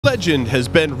Legend has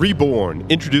been reborn,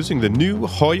 introducing the new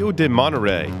Hoyo de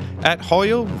Monterey. At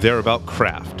Hoyo, they're about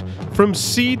craft. From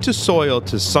seed to soil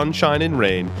to sunshine and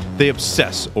rain, they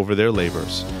obsess over their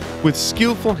labors. With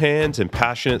skillful hands and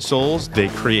passionate souls, they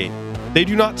create. They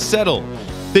do not settle.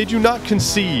 They do not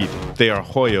concede. They are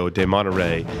Hoyo de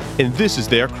Monterey, and this is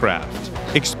their craft.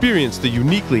 Experience the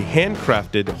uniquely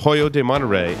handcrafted Hoyo de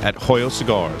Monterey at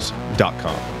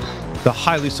hoyocigars.com. The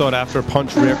highly sought-after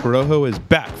Punch Rare Corojo is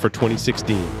back for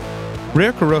 2016.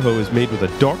 Rare Corojo is made with a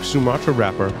dark Sumatra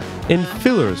wrapper and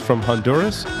fillers from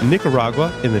Honduras,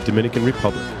 Nicaragua, and the Dominican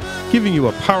Republic, giving you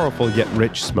a powerful yet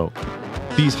rich smoke.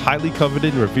 These highly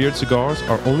coveted and revered cigars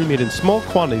are only made in small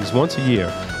quantities once a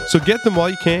year, so get them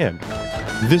while you can.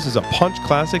 This is a punch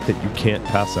classic that you can't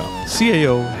pass up.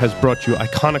 CAO has brought you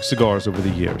iconic cigars over the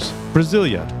years.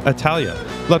 Brasilia, Italia,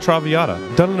 La Traviata,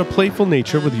 done in a playful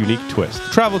nature with a unique twist.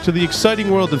 Travel to the exciting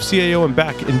world of CAO and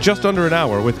back in just under an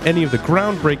hour with any of the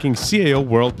groundbreaking CAO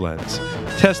World Blends.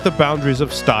 Test the boundaries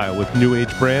of style with new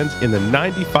age brands in the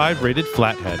 95 rated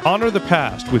Flathead. Honor the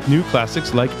past with new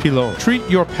classics like Pilon. Treat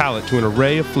your palate to an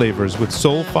array of flavors with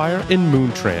Soulfire and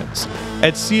Moon Trance.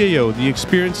 At CAO, the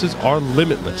experiences are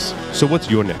limitless. So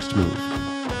what's your next move?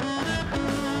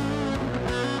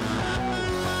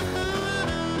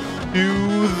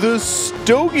 To the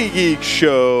Stogie Geek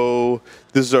Show.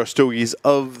 This is our Stogies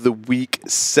of the Week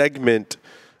segment.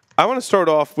 I want to start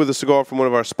off with a cigar from one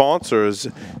of our sponsors.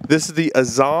 This is the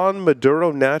Azan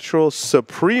Maduro Natural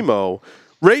Supremo,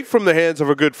 right from the hands of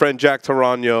our good friend Jack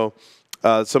Tarano.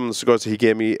 Some of the cigars that he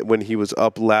gave me when he was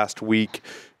up last week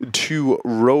to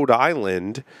Rhode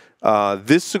Island.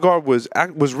 This cigar was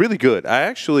really good. I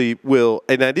actually will,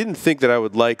 and I didn't think that I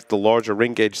would like the larger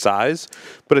ring gauge size,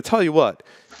 but I tell you what,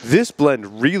 this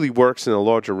blend really works in a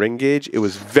larger ring gauge. It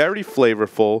was very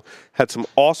flavorful, had some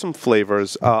awesome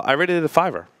flavors. I rated it a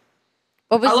 5.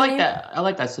 I like that. I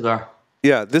like that cigar.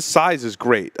 Yeah, this size is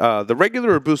great. The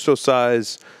regular Robusto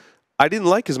size, I didn't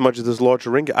like as much as this larger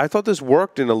ring gauge. I thought this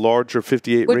worked in a larger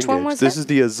 58 ring gauge. Which one was this? Is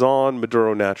the Azan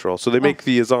Maduro Natural. So they make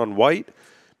the Azan White.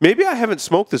 Maybe I haven't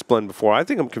smoked this blend before. I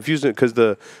think I'm confusing it because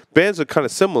the bands are kind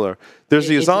of similar. There's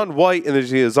the Azan White and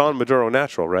there's the Azan Maduro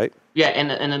Natural, right? Yeah, and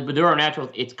the Maduro Natural,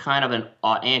 it's kind of an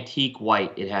antique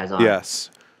white it has on. Yes.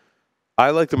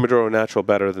 I like the Maduro Natural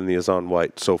better than the Azan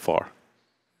White so far.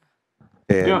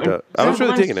 And I was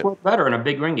really digging it. Better in a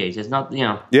big ring gauge. It's not,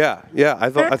 Yeah. I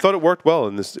thought it worked well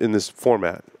in this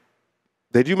format.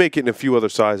 They do make it in a few other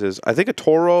sizes. I think a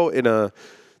Toro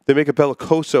they make a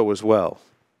Bellicoso as well.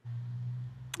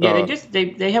 Yeah,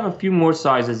 they have a few more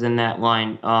sizes in that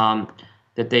line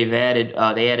that they've added.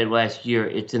 They added last year.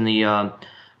 It's in the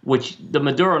which the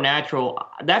Maduro Natural.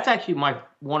 That's actually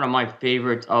one of my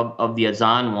favorites of the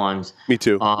Azan ones. Me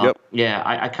too. Yep. Yeah,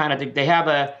 I kind of think they have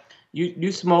a.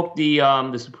 You smoke the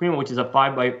Supremo, which is a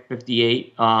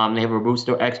 5x58. They have a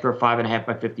Robusto Extra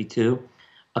 5.5x52,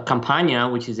 a Campagna,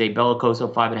 which is a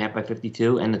Bellicoso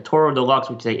 5.5x52, and the Toro Deluxe,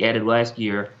 which they added last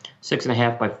year,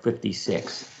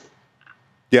 6.5x56.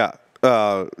 Yeah,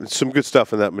 some good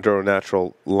stuff in that Maduro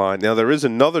Natural line. Now there is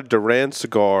another Duran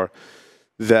cigar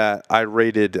that I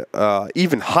rated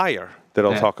even higher that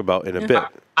I'll talk about in a bit.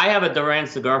 I have a Duran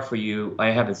cigar for you.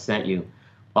 I haven't sent you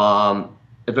a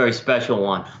very special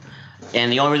one.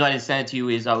 And the only reason I didn't send it to you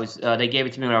is they gave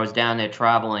it to me when I was down there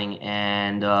traveling,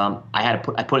 and I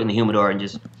put it in the humidor and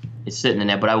it's sitting in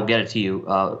there. But I will get it to you.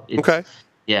 Okay.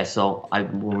 Yeah, so I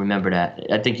will remember that.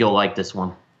 I think you'll like this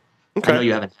one. Okay. I know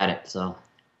you haven't had it, so.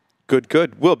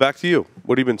 Good. Will, back to you.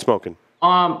 What have you been smoking?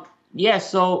 Yeah.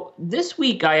 So this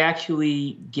week I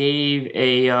actually gave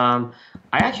I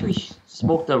actually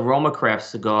smoked a Roma Craft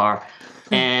cigar,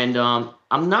 and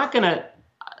I'm not gonna.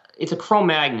 It's a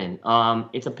Cro-Magnon.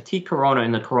 It's a Petite Corona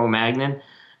in the Cro-Magnon.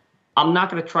 I'm not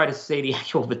going to try to say the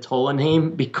actual Vitola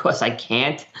name because I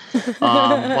can't.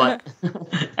 But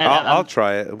I'll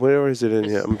try it. Where is it in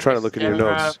here? I'm trying to look at your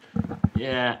notes.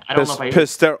 Yeah, I don't know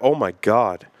if Oh my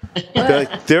God.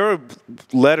 There are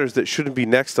letters that shouldn't be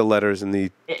next to letters in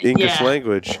the English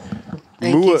language.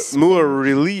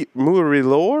 Muarilor?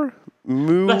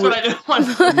 That's what I do.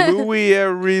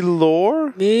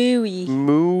 Muierilor?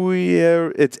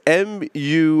 Muier. It's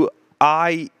M-U-I-E.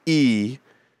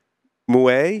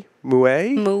 Mouet?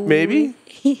 Maybe?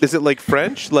 Is it like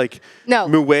French? Like no.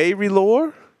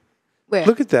 Muierilor? Where?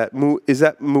 Look at that. Is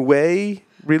that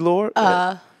Muierilor?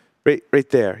 Right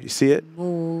there. You see it?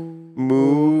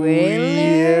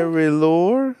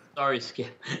 Muierilor? Sorry,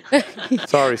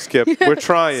 Skip. We're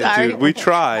trying, dude. We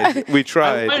tried.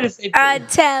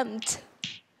 Attempt.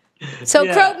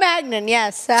 So Cro-Magnon,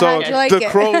 yes. So how'd you like the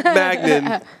it?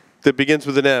 Cro-Magnon that begins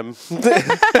with an M. A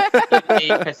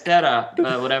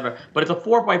Caseta, whatever. But it's a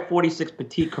 4x46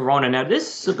 Petite Corona. Now,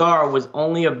 this cigar was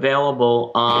only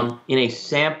available in a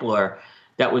sampler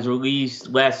that was released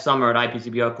last summer at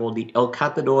IPCPR called the El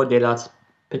Catador de las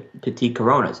Petite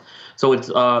Coronas. So it's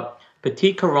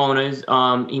Petite Coronas.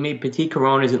 He made Petite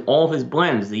Coronas in all of his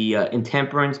blends, the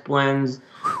Intemperance blends,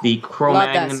 the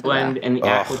Cro-Magnon blend, and the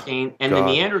Aquitaine, and the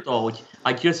Neanderthal, which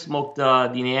I just smoked the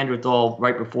Neanderthal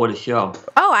right before the show.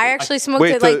 Oh, I actually smoked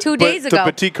it like 2 days ago.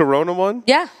 The Petite Corona one?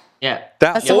 Yeah. Yeah.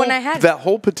 That's the one I had. That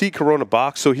whole Petite Corona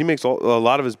box, so he makes a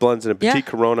lot of his blends in a Petite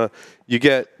Corona. You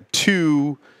get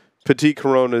 2 Petite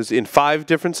Coronas in 5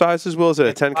 different sizes, Will? Is it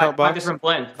a 10-count box? 5 different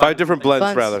blends. 5 different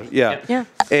blends, rather. Yeah. Yeah.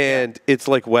 And it's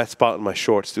like wet spot in my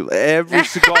shorts, dude. Every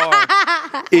cigar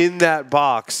in that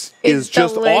box is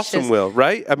just delicious. awesome, Will,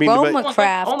 right? I mean, Roma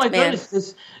Craft, oh my man.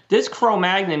 goodness, this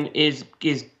Cro-Magnon is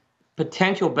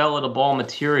potential bell of the ball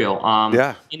material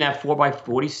in that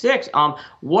 4x46.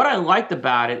 What I liked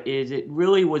about it is it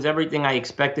really was everything I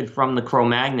expected from the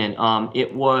Cro-Magnon.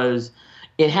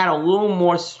 It had a little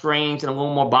more strains and a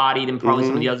little more body than probably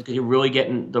some of the others because you're really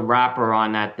getting the wrapper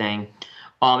on that thing.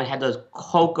 It had those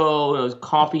cocoa, those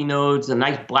coffee notes, a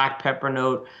nice black pepper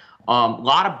note. A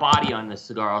lot of body on this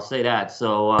cigar, I'll say that.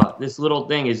 So this little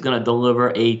thing is going to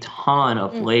deliver a ton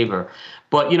of flavor.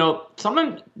 But, some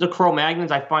of the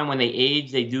Cro-Magnons, I find when they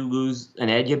age, they do lose an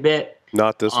edge a bit.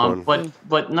 Not this one.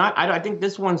 But not. I think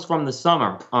this one's from the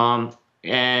summer.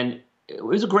 And it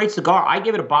was a great cigar. I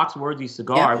give it a box-worthy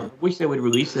cigar. Yeah. I wish they would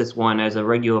release this one as a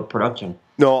regular production.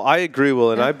 No, I agree,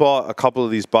 Will. And I bought a couple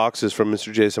of these boxes from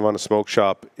Mr. J. Savannah Smoke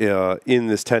Shop in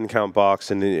this 10-count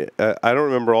box. And I don't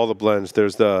remember all the blends.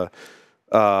 There's the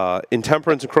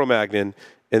Intemperance and Cro-Magnon.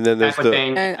 And then there's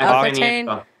Aquitaine.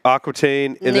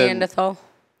 And Neanderthal.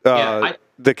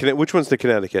 Which one's the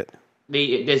Connecticut?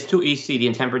 There's 2 EC, the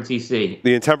Intemperance EC.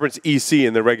 The Intemperance EC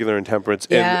and the regular Intemperance.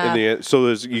 Yeah. So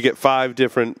you get 5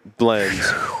 different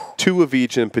blends, 2 of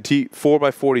each in petite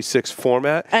 4x46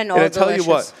 format. And I tell you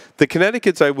what, the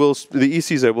Connecticut's the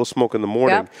ECs I will smoke in the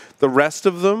morning. Yep. The rest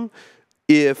of them,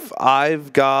 if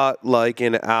I've got like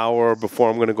an hour before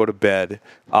I'm going to go to bed,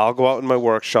 I'll go out in my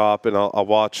workshop and I'll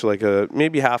watch like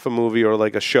maybe half a movie or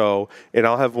like a show, and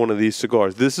I'll have one of these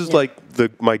cigars. This is like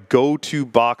my go-to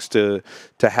box to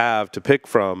pick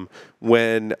from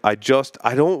when I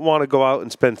don't want to go out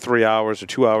and spend 3 hours or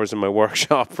 2 hours in my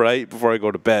workshop right before I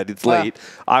go to bed. It's late.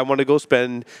 I want to go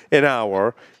spend an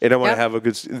hour, and I want to have a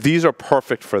good. These are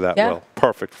perfect for that. Will,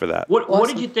 perfect for that. What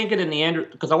did you think of the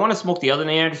Neanderthal? Because I want to smoke the other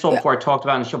Neanderthal before I talked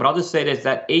about it in the show, but I'll just say this: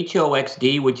 that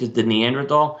HOXD, which is the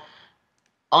Neanderthal.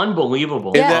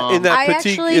 Unbelievable. In that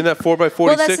 4x46.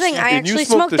 Well, that's the thing. I actually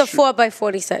smoked the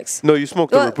 4x46. No, you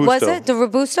smoked the Robusto. Was it the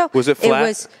Robusto? Was it flat? It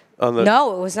was.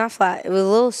 No, it was not flat. It was a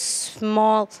little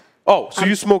small. Oh, so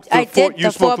you smoked the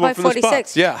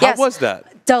 4x46. Yeah. How was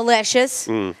that? Delicious.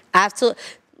 Absolutely.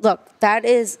 Look, that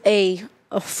is a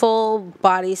full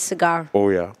body cigar. Oh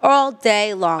yeah. All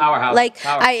day long. Powerhouse.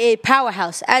 A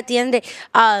powerhouse. At the end of the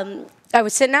day, I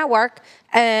was sitting at work.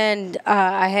 And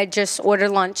I had just ordered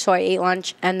lunch, so I ate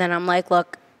lunch. And then I'm like,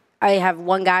 look, I have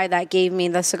one guy that gave me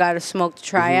the cigar to smoke to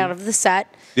try out of the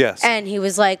set. Yes. And he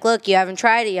was like, look, you haven't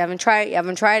tried it. You haven't tried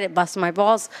it. Busting my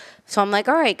balls. So I'm like,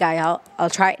 all right, guy, I'll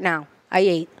try it now. I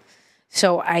ate.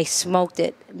 So I smoked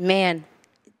it. Man,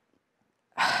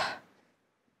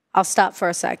 I'll stop for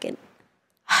a second.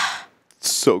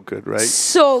 So good, right?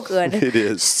 So good. It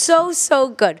is. So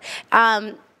good.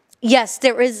 Yes,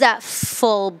 there is that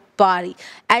full body.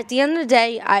 At the end of the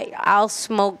day, I'll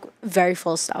smoke very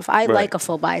full stuff. I like a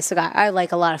full body cigar. I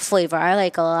like a lot of flavor. I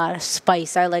like a lot of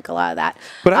spice. I like a lot of that.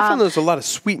 But I found there's a lot of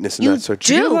sweetness in that. So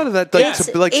do you get a lot of that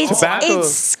like tobacco? It's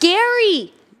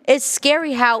scary. It's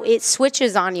scary how it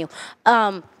switches on you.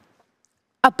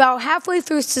 About halfway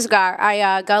through the cigar,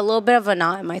 I got a little bit of a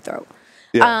knot in my throat.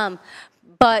 Yeah.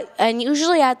 And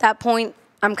usually at that point,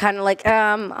 I'm kind of like,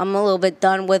 I'm a little bit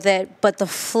done with it, but the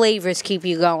flavors keep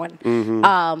you going.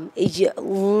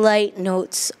 Light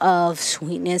notes of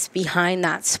sweetness behind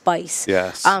that spice.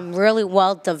 Yes. Really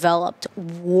well developed,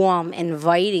 warm,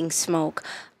 inviting smoke.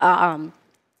 All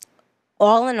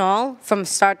in all, from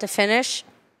start to finish,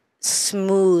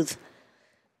 smooth,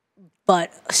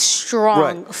 but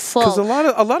strong, full. Because a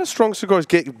lot of strong cigars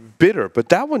get bitter, but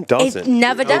that one doesn't. It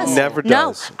never does. It never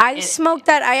does. No, I smoked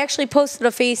that. I actually posted a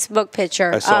Facebook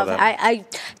picture. I saw that. I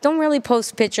don't really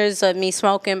post pictures of me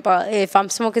smoking, but if I'm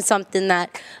smoking something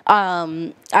that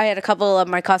I had a couple of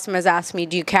my customers ask me,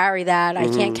 do you carry that? I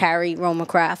can't carry Roma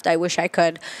Craft. I wish I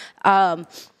could.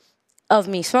 of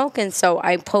me smoking, so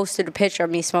I posted a picture of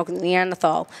me smoking the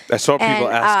Neanderthal. I saw people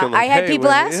asking, like, I had hey, people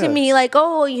asking me, like,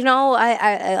 oh, you know,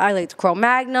 I like the Cro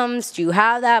Magnums. Do you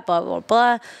have that? Blah, blah,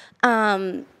 blah.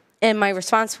 And my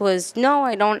response was, no,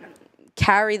 I don't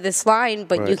carry this line,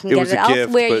 but you can get it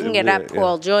elsewhere. You can get it at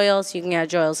Paul Joyals. You can get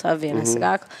Joyals Havana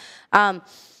Cigar.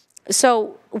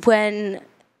 So when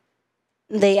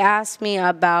they asked me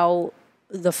about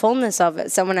the fullness of it,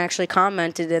 someone actually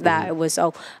commented that it was,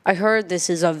 oh, I heard this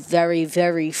is a very,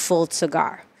 very full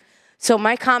cigar. So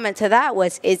my comment to that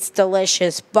was, it's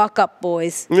delicious. Buck up,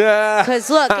 boys. Yeah. Because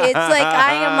look, it's like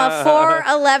I am a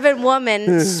 4'11"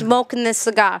 woman smoking this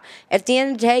cigar. At the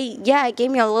end of the day, yeah, it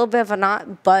gave me a little bit of a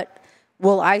knot, but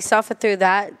will I suffer through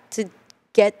that to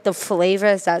get the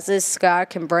flavors that this cigar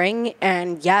can bring?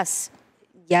 And yes,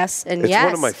 and it's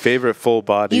one of my favorite full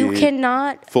body, you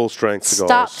cannot full strength cigars.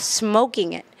 Stop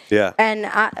smoking it. Yeah. And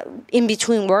in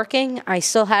between working, I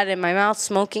still had it in my mouth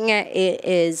smoking it. It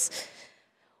is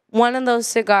one of those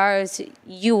cigars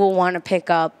you will want to pick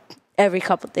up every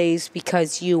couple of days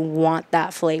because you want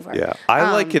that flavor. Yeah,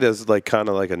 I like it as like kind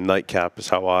of like a nightcap is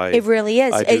how I. It really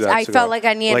is. I felt like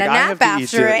I needed a nap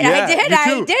after it. Yeah,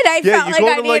 I did. I felt like I needed.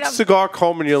 You go to like Cigar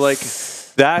Coma and you're like,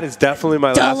 that is definitely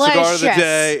my last cigar of the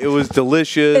day. It was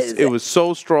delicious. It was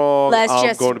so strong. Let's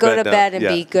just go to bed and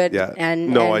be good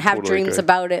and have totally dreams agree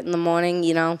about it in the morning.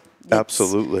 You know.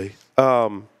 Absolutely.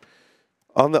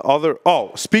 On the other,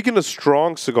 speaking of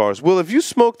strong cigars, Will, have you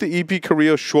smoked the EP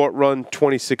Carrillo Short Run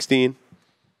 2016?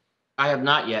 I have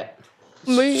not yet.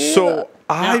 So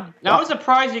I was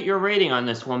surprised at your rating on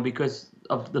this one because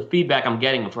of the feedback I'm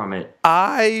getting from it.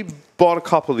 I bought a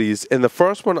couple of these, and the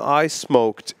first one I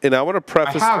smoked, and I want to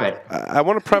preface. I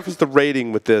want to preface the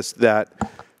rating with this that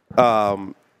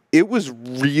it was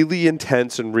really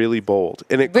intense and really bold,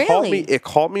 and it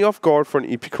caught me off guard for an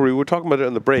EP Carrillo. We were talking about it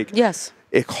on the break. Yes.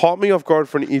 It caught me off guard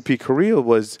for an EP Carrillo.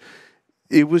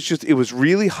 It was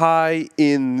really high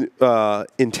in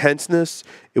intenseness.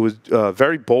 It was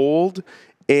very bold,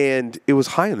 and it was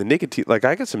high in the nicotine. Like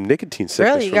I got some nicotine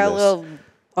sickness. Really, you got a little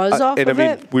buzz off of it. And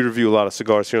I mean, we review a lot of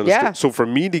cigars here on the so for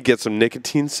me to get some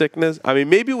nicotine sickness, I mean,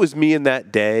 maybe it was me in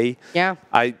that day. Yeah.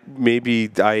 I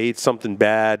ate something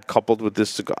bad coupled with this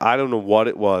cigar. I don't know what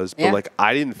it was, but like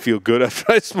I didn't feel good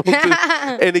after I smoked it.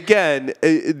 And again,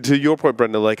 to your point,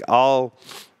 Brenda, like I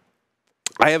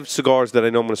have cigars that I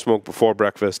know I'm going to smoke before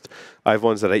breakfast. I have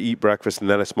ones that I eat breakfast and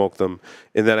then I smoke them,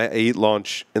 and then I eat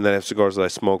lunch, and then I have cigars that I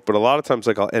smoke. But a lot of times,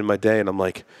 like I'll end my day and I'm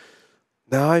like,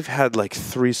 now I've had like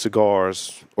 3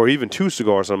 cigars or even 2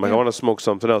 cigars, and I'm like, I want to smoke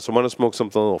something else. I want to smoke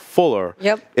something a little fuller.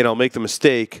 Yep. And I'll make the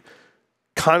mistake,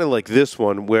 kind of like this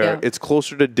one, where it's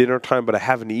closer to dinner time, but I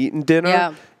haven't eaten dinner.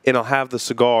 Yeah. And I'll have the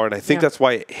cigar, and I think that's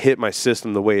why it hit my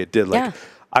system the way it did. Like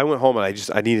I went home and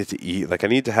I needed to eat. Like I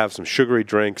need to have some sugary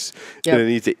drinks, and I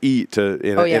need to eat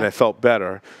and I felt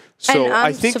better. So and I'm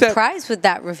I think surprised with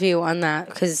that review on that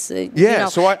because so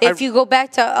if you go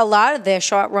back to a lot of their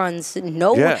short runs,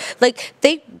 like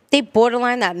they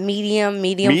borderline that medium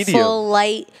full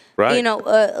light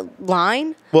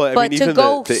line. Well, I but mean, to even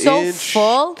go the so inch,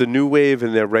 full, the New Wave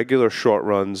and their regular short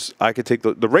runs, I could take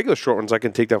the regular short runs. I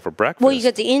can take down for breakfast. Well, you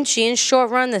got the inch short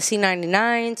run, the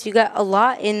C99s. You got a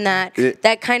lot in that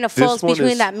that kind of falls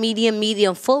between that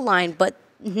medium full line, but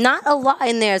not a lot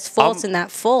in there as falls in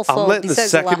that full. I'm letting the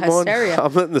second one.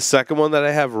 I'm letting the second one that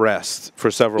I have rest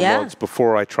for several months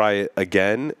before I try it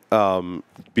again,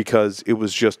 because it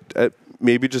was just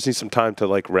maybe just need some time to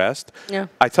like rest. Yeah.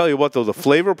 I tell you what, though, the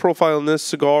flavor profile in this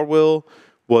cigar, Will,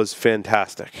 was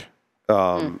fantastic.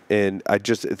 And I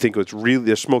just think it's really,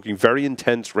 they're smoking very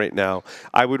intense right now.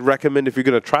 I would recommend if you're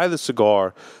going to try the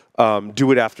cigar,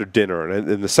 do it after dinner.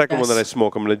 And the second one that I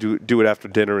smoke, I'm going to do it after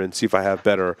dinner and see if I have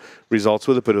better results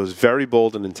with it. But it was very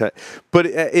bold and intense. But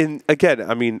again,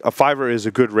 I mean, a 5 is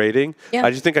a good rating. Yeah. I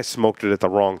just think I smoked it at the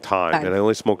wrong time, and I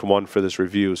only smoked one for this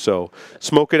review. So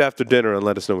smoke it after dinner and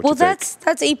let us know what you think. Well,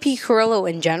 that's AP Carrillo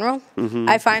in general.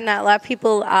 I find that a lot of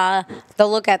people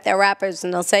they'll look at their wrappers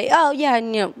and they'll say, "Oh yeah,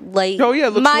 like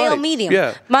mild medium,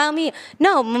 mild medium."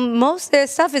 No, most of their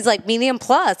stuff is like medium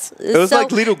plus. It was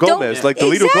like Lido Gomez, like the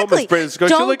Lido Gomez brand.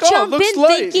 Don't like, jump looks in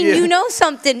light. thinking you know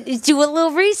something. Do a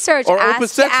little research. Or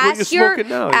ask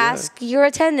your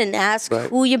attendant. Ask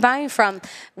who you're buying from,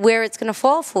 where it's going to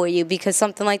fall for you, because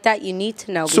something like that you need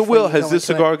to know. So, Will, has this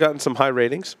cigar gotten some high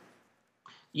ratings?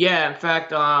 Yeah, in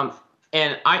fact,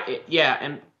 and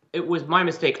it was my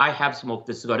mistake. I have smoked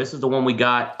this cigar. This is the one we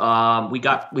got.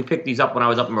 We picked these up when I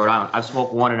was up in Rhode Island. I've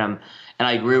smoked one of them. And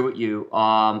I agree with you.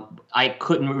 I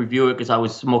couldn't review it because I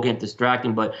was smoking it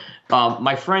distracting. But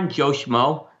my friend Joe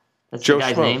Schmo, that's the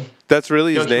guy's name. That's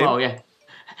really his name? Schmo, yeah.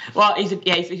 Well, he's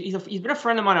been a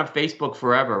friend of mine on Facebook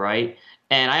forever, right?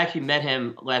 And I actually met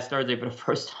him last Thursday for the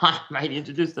first time. Right, he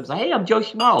introduced himself. Hey, I'm Joe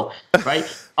Schmo. Right?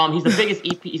 He's the biggest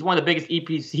EP. He's one of the biggest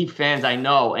EPC fans I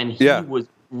know, and he was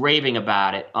raving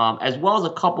about it. As well as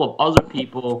a couple of other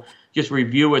people, just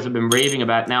reviewers, have been raving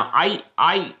about it. Now, I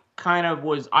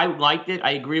liked it.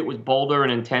 I agree it was bolder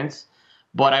and intense,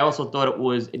 but I also thought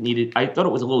I thought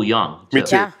it was a little young. Me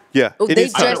too. Yeah.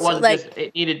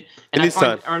 It needed. And I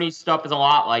find Ernie's stuff is a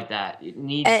lot like that. It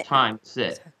needs time to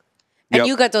sit. And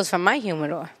you got those from my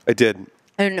humidor. I did.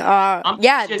 And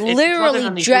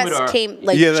literally just came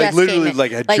like just literally came in.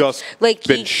 like had just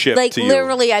been shipped to you.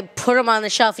 Literally, I put them on the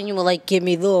shelf, and you were like, "Give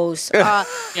me those." Yeah,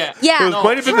 it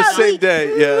might have been the same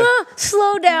day. Yeah,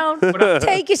 slow down,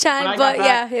 take your time.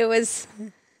 But it was.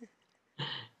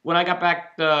 When I got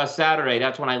back Saturday,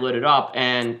 that's when I lit it up,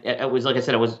 and it was like I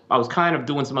said, I was kind of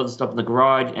doing some other stuff in the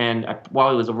garage, and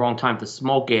while it was the wrong time to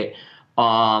smoke it.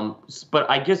 But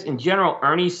I just, in general,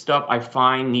 Ernie's stuff I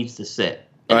find needs to sit.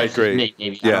 And I agree.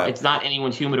 Maybe. Yeah. It's not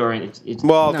anyone's humidor.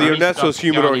 The Ernesto's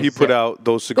humidor he put out,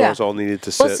 those cigars all needed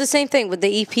to sit. Well, it's the same thing with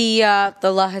the EP,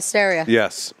 the La Hysteria.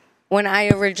 Yes. When I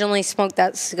originally smoked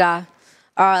that cigar,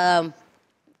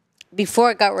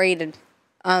 before it got rated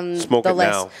on the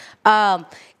list,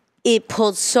 it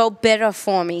pulled so bitter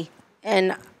for me.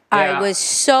 And I was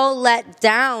so let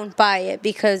down by it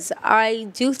because I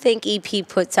do think EP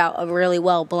puts out a really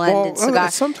well blended cigar.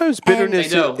 Sometimes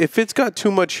bitterness, if it's got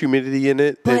too much humidity in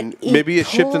it, and maybe it's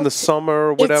shipped in the summer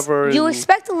or whatever. You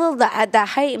expect a little that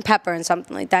heightened pepper and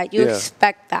something like that. You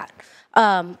expect that.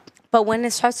 But when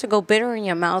it starts to go bitter in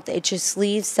your mouth, it just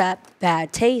leaves that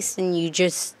bad taste, and you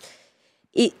just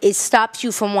it stops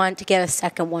you from wanting to get a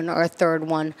second one or a third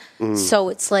one. So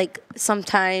it's like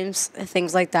sometimes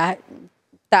things like that.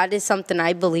 That is something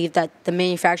I believe that the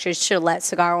manufacturers should let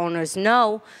cigar owners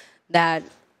know, that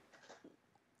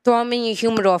throw them in your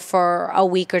humidor for a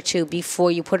week or two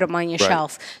before you put them on your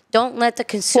shelf. Don't let the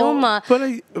consumer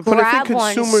grab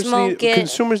one, smoke it.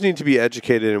 Consumers need to be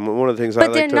educated, and one of the things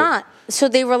but they're not. So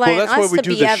they rely on us to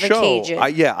be educated.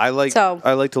 I like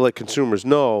to let consumers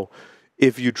know,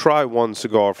 if you try one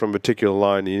cigar from a particular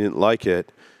line and you didn't like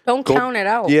it, don't count it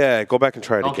out. Yeah, go back and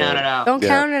try it again. Don't count it out. Don't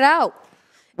count it out.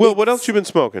 Will, what else you been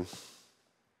smoking?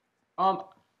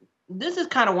 This is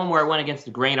kind of one where I went against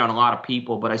the grain on a lot of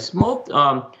people, but I smoked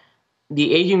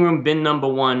the Aging Room bin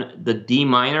 #1, the D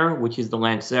minor, which is the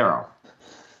Lancero.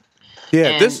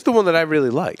 Yeah, this is the one that I really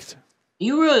liked.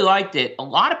 You really liked it. A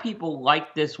lot of people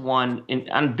like this one.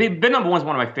 And bin #1 is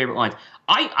one of my favorite lines.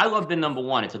 I love bin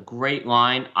 #1. It's a great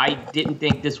line. I didn't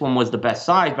think this one was the best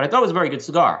size, but I thought it was a very good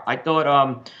cigar. I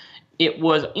thought it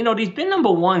was, these bin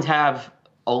 #1s have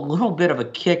a little bit of a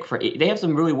kick they have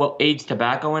some really well aged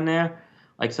tobacco in there,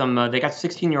 like some they got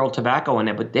 16-year-old tobacco in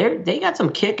there, but they got some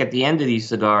kick at the end of these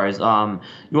cigars. You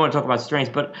want to talk about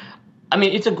strengths, but I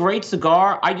mean, it's a great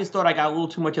cigar. I just thought I got a little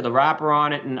too much of the wrapper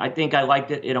on it, and I think I liked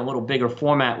it in a little bigger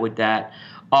format with that.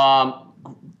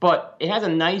 But it has a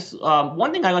nice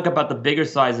one thing I like about the bigger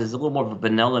size is a little more of a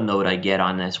vanilla note I get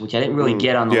on this, which I didn't really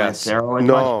get on the Lancero as much.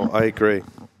 No, I agree.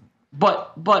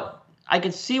 But I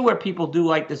can see where people do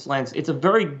like this Lancero. It's a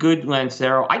very good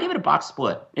Lancero. I give it a box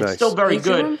split. It's still very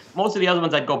good. Most of the other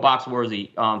ones I'd go box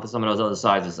worthy for some of those other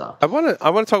sizes though. I want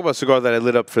to talk about a cigar that I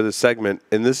lit up for this segment,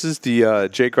 and this is the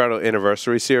J. Grotto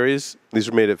Anniversary Series. These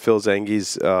were made at Phil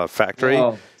Zangi's factory.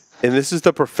 Oh. And this is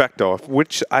the Perfecto,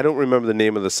 which I don't remember the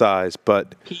name of the size,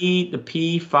 but the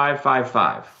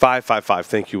P555. 555,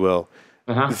 thank you, Will.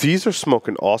 These are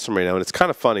smoking awesome right now, and it's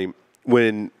kind of funny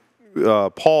when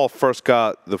Paul first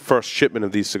got the first shipment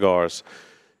of these cigars.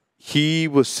 He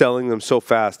was selling them so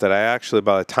fast that I actually,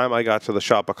 by the time I got to the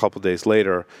shop a couple days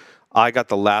later, I got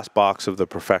the last box of the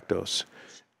Perfectos,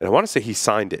 and I want to say he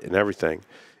signed it and everything.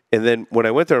 And then when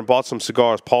I went there and bought some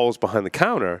cigars, Paul was behind the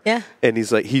counter. Yeah. And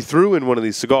he's like, he threw in one of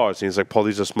these cigars. And he's like, Paul,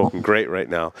 these are smoking great right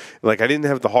now. And like, I didn't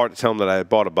have the heart to tell him that I had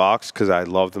bought a box because I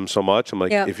loved them so much. I'm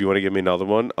like, if you want to give me another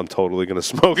one, I'm totally going to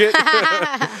smoke it.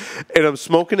 And I'm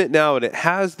smoking it now. And it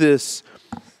has this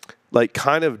like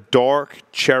kind of dark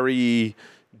cherry,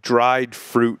 dried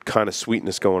fruit kind of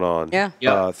sweetness going on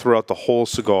throughout the whole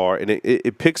cigar. And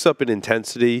it picks up in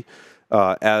intensity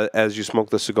as you smoke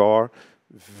the cigar.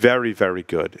 Very, very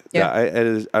good. Yeah,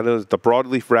 I know the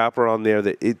broadleaf wrapper on there.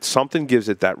 That something gives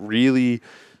it that really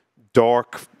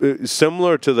dark,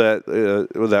 similar to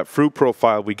that fruit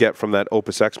profile we get from that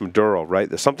Opus X Maduro. Right,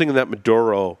 there's something in that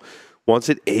Maduro once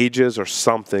it ages or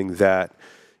something that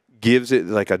gives it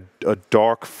like a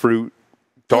dark fruit,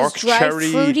 dark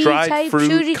cherry, dried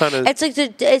fruit kind of.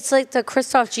 It's like the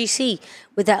Christoph GC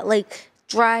with that like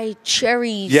dry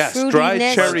cherry Yes, fruitiness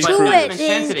dried cherry to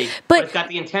fruitiness. it. But it's got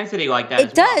the intensity like that.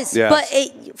 It does, Yes. but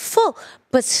it full,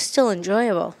 but still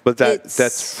enjoyable. But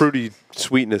that's fruity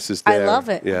sweetness is I there. love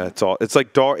it. Yeah, it's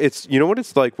like dark. It's you know what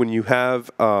it's like when you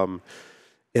have and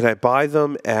I buy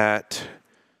them at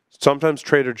sometimes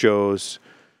Trader Joe's.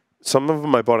 Some of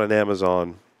them I bought on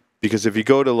Amazon because if you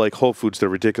go to like Whole Foods, they're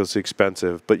ridiculously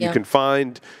expensive. But you can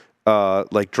find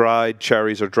like dried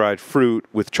cherries or dried fruit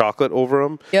with chocolate over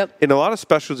them. Yep. In a lot of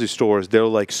specialty stores, they're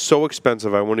like so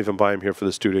expensive. I won't even buy them here for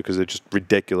the studio because they're just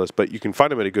ridiculous. But you can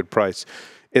find them at a good price,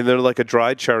 and they're like a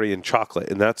dried cherry and chocolate,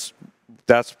 and that's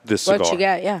this cigar. What you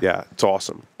get, yeah. Yeah, it's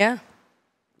awesome. Yeah.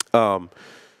 On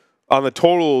the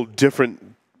total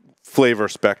different flavor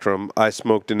spectrum, I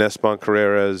smoked an Esteban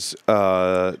Carrera's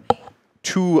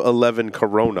 211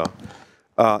 Corona.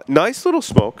 Nice little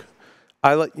smoke.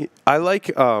 I like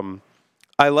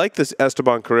this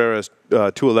Esteban Carrera's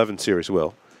 211 series,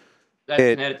 Will.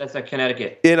 That's a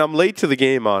Connecticut. And I'm late to the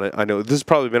game on it. I know this has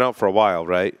probably been out for a while,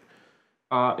 right?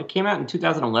 It came out in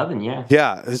 2011, yeah.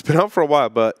 Yeah, it's been out for a while,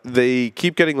 but they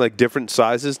keep getting like different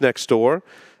sizes next door.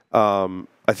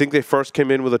 I think they first came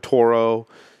in with a Toro,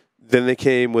 then they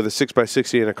came with a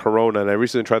 6x60 and a Corona, and I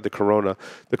recently tried the Corona.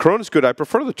 The Corona's good. I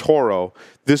prefer the Toro.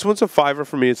 This one's a $5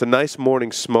 for me. It's a nice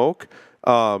morning smoke.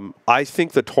 I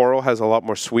think the Toro has a lot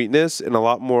more sweetness and a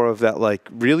lot more of that like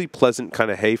really pleasant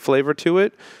kind of hay flavor to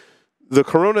it. The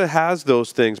Corona has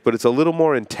those things, but it's a little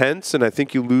more intense, and I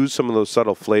think you lose some of those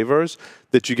subtle flavors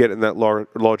that you get in that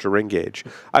larger ring gauge.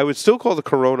 I would still call the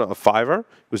Corona a $5. It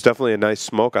was definitely a nice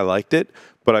smoke. I liked it,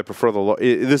 but I prefer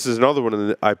this is another one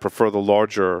that I prefer the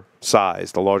larger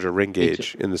size, the larger ring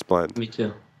gauge in this blend. Me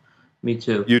too.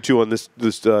 You too on this.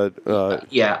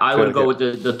 Yeah, I would go with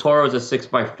the Toro is a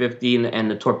 6x50,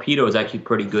 and the Torpedo is actually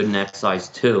pretty good in that size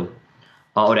too.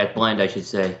 Oh, that blend, I should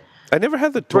say. I never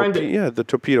had the Torpedo. Yeah, the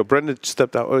Torpedo. Brenda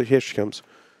stepped out. Oh, here she comes.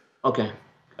 Okay.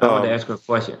 I wanted to ask her a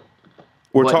question.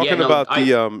 We're talking about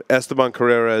the Esteban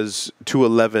Carrera's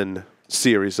 211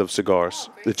 series of cigars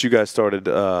that you guys started.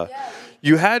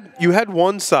 You had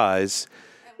one size,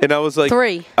 and I was like,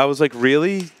 3. I was like,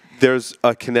 really? There's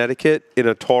a Connecticut in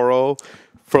a Toro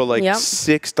for like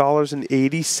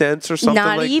 $6.80 or something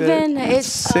Not like even. that. It's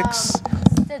six.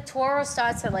 The Toro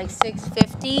starts at like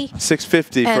 $6.50.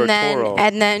 $6.50 for a Toro.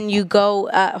 And then you go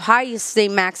highest they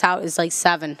max out is like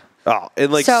 $7. Oh,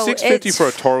 and like So $6.50 for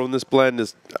a Toro in this blend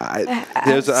is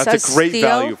that's a great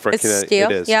value for Connecticut. Steel,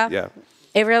 it is. Yeah.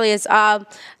 It really is.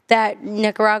 That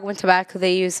Nicaraguan tobacco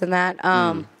they use in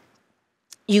that,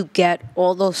 you get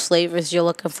all those flavors you're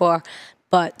looking for,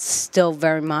 but still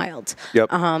very mild. Yep.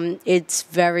 It's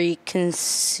very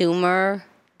consumer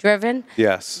driven.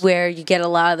 Yes. Where you get a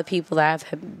lot of the people that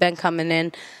have been coming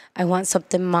in, I want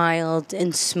something mild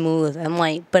and smooth and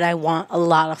light, but I want a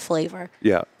lot of flavor.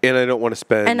 Yeah, and I don't want to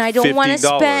spend And I don't want to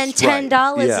spend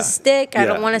 $10 a stick. I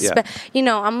don't want to spend,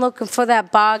 I'm looking for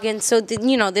that bargain. So,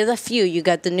 there's a few. You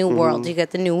got the New World, you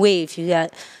got the New Wave, you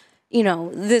got,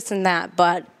 this and that.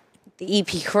 But the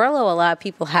EP Carrillo, a lot of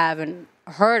people haven't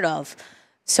heard of.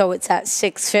 So it's at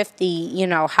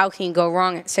 $6.50. How can you go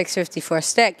wrong at $6.50 for a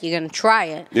stick? You're gonna try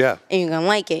it, and you're gonna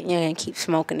like it. And you're gonna keep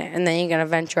smoking it, and then you're gonna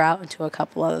venture out into a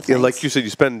couple other things. Yeah, like you said, you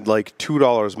spend like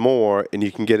 $2 more, and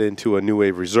you can get into a New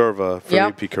Wave Reserva for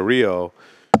EP Carrillo,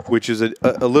 which is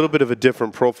a little bit of a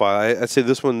different profile. I'd say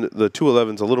this one, the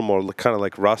 211, is a little more kind of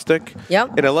like rustic.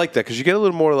 Yep. And I like that because you get a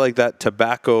little more like that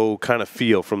tobacco kind of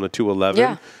feel from the 211.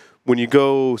 Yeah. When you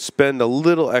go spend a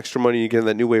little extra money, you get in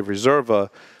that New Wave Reserva.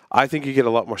 I think you get a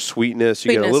lot more sweetness.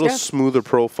 You get a little smoother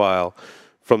profile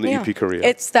from the EP Carrillo.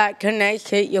 It's that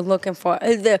Connecticut you're looking for.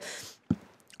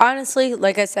 Honestly,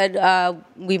 like I said,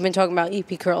 we've been talking about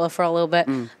EP Carrillo for a little bit.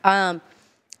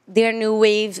 Their New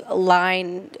Wave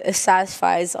line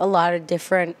satisfies a lot of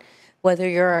different, whether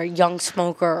you're a young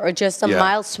smoker or just a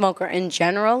mild smoker in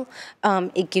general.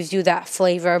 It gives you that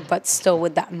flavor, but still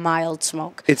with that mild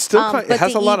smoke. It still it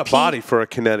has a lot of body for a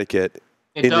Connecticut.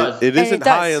 It does. It isn't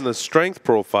high on the strength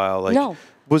profile. Like, no.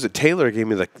 Was it Taylor gave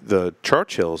me the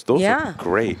Churchills? Those are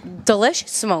great.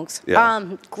 Delicious smokes.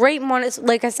 Yeah. Great mornings.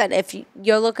 Like I said, if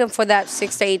you're looking for that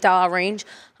 $6 to $8 range,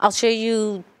 I'll show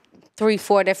you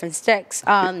 3-4 different sticks.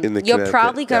 You're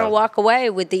probably going to walk away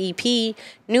with the EP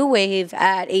New Wave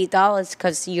at $8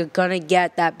 because you're going to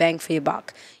get that bang for your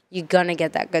buck. You're going to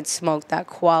get that good smoke, that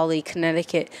quality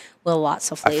Connecticut with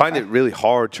lots of flavor. I find it really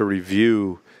hard to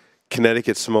review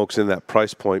Connecticut smokes in that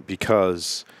price point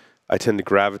because I tend to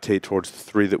gravitate towards the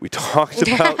 3 that we talked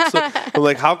about. So I'm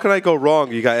like, how can I go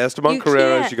wrong? You got Esteban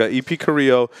Carreras, you got EP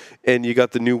Carrillo, and you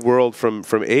got the New World from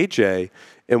AJ.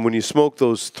 And when you smoke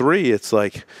those 3, it's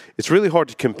like it's really hard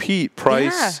to compete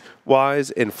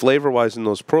price-wise and flavor-wise in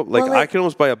those. I can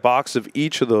almost buy a box of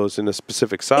each of those in a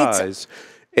specific size,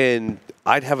 and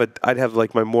I'd have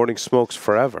like my morning smokes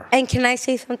forever. And can I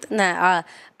say something that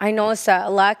I noticed that a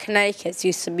lot of Connecticut's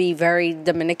used to be very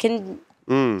Dominican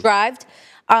derived,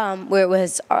 where it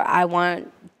was I want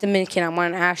Dominican, I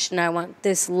want Ashton, I want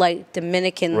this light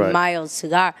Dominican mild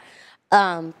cigar.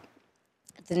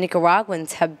 The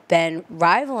Nicaraguans have been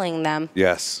rivaling them.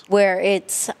 Yes. Where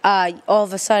it's all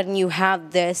of a sudden you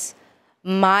have this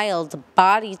mild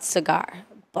bodied cigar,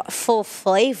 but full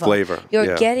flavor.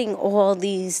 You're getting all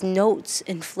these notes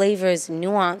and flavors and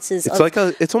nuances.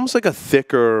 It's almost like a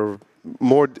thicker,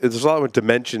 there's a lot more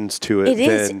dimensions to it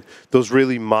than those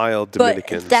really mild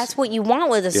Dominicans. But that's what you want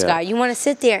with a cigar. You want to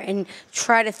sit there and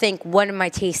try to think, what am I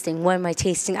tasting? What am I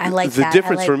tasting? I like that. The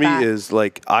difference for me is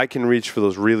like I can reach for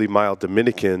those really mild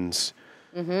Dominicans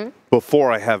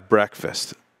before I have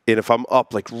breakfast. And if I'm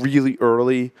up like really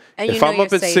early, if I'm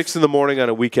up at 6 in the morning on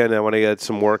a weekend and I want to get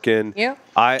some work in,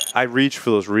 I reach for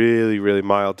those really, really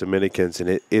mild Dominicans,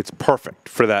 and it's perfect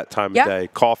for that time of day.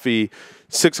 Coffee,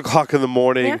 6 o'clock in the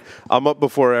morning, I'm up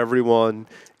before everyone,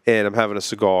 and I'm having a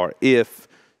cigar. If,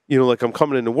 like I'm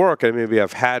coming into work and maybe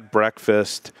I've had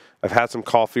breakfast, I've had some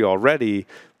coffee already,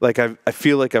 like I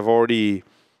feel like I've already,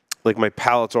 like my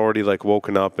palate's already like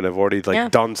woken up and I've already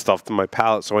done stuff to my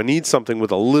palate. So I need something with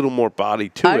a little more body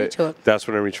to it. That's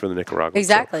when I reach for the Nicaraguan.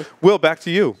 Exactly. So, Will, back to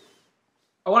you.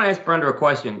 I want to ask Brenda a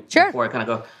question before I kind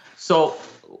of go. So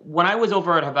when I was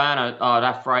over at Havana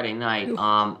that Friday night,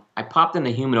 I popped in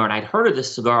the humidor and I'd heard of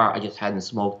this cigar. I just hadn't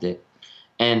smoked it.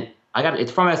 And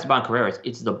it's from Esteban Carreras.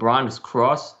 It's the Bronze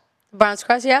Cross. Bronze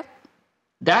Cross, yeah.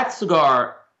 That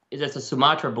cigar is a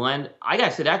Sumatra blend. I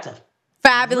got to say, that's a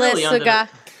fabulous cigar.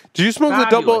 Did you smoke the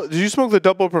double? Did you smoke the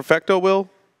double Perfecto, Will?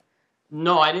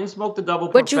 No, I didn't smoke the double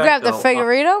Perfecto. But you got the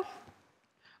Figueredo?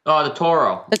 The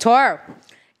Toro. The Toro.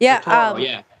 Yeah. The Toro,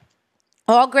 yeah.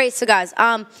 All great cigars.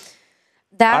 I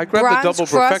grabbed the double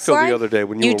Perfecto the other day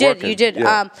when you were working. You did.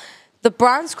 Yeah. The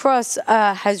Bronze Cross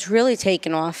has really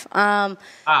taken off.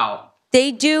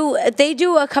 They do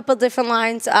a couple different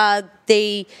lines.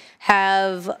 They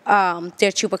have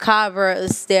their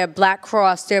Chupacabras, their Black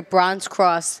Cross, their Bronze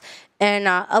Cross. And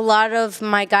a lot of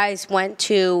my guys went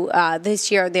to, this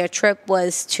year, their trip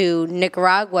was to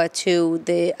Nicaragua, to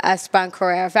the Esteban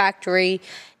Carrera factory.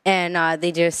 And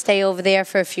they did a stay over there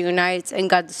for a few nights and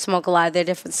got to smoke a lot of their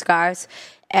different cigars.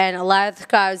 And a lot of the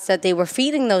cigars that they were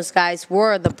feeding those guys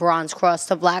were the Bronze Cross,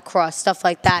 the Black Cross, stuff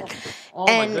like that.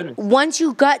 And once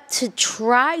you got to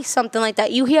try something like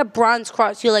that, you hear Bronze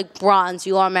Cross, you're like bronze,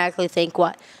 you automatically think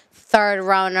what? Third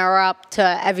runner up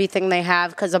to everything they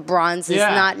have, because a bronze is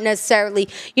not necessarily,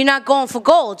 you're not going for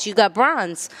gold, you got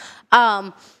bronze.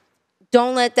 Don't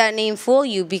let that name fool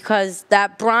you, because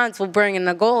that bronze will bring in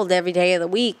the gold every day of the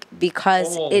week,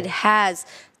 because it has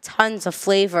tons of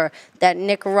flavor. That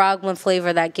Nicaraguan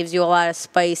flavor that gives you a lot of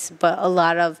spice, but a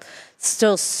lot of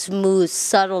still smooth,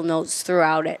 subtle notes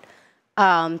throughout it.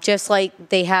 Just like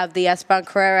they have the Esteban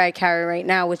Carrera I carry right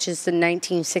now, which is the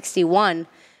 1961,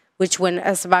 which when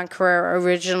Esteban Carrera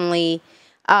originally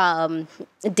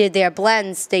did their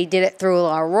blends, they did it through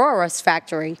La Aurora's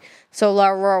factory. So La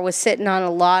Aurora was sitting on a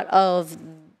lot of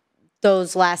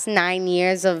those last 9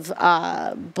 years of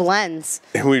blends.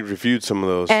 And we reviewed some of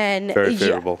those. And very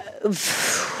favorable.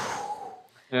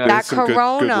 That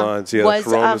Corona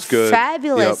was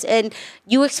fabulous. Yep. And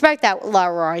you expect that with La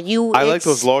Aurora. I like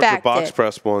those larger box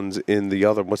press ones in the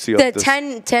other. What's the other? The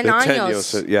 10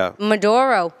 años. Yeah.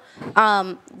 Maduro.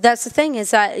 That's the thing,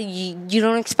 is that you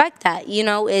don't expect that.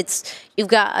 You've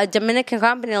got a Dominican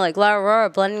company like La Aurora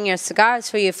blending your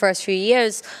cigars for your first few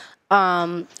years.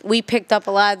 We picked up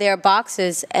a lot of their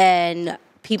boxes, and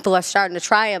people are starting to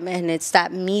try them, and it's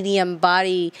that medium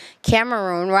body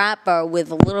Cameroon wrapper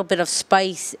with a little bit of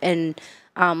spice and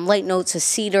light notes of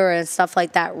cedar and stuff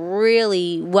like that.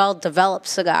 Really well-developed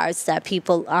cigars that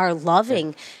people are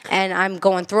loving, and I'm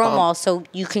going through them all, so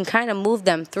you can kind of move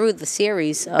them through the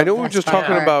series. I know we were just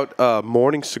talking about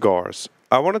morning cigars.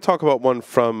 I want to talk about one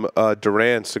from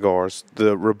Duran Cigars,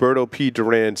 the Roberto P.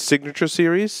 Duran Signature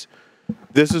Series.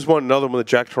 This is another one that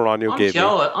Jack Torano gave me.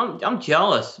 I'm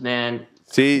jealous, man.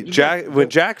 See, Jack. When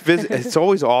Jack visits, it's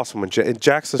always awesome. When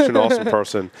Jack's such an awesome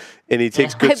person, and he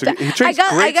takes good. He drinks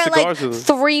great cigars. Like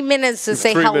 3 minutes to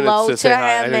say hello to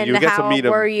him and how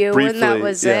were you, and that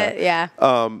was it. Yeah.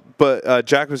 But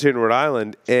Jack was here in Rhode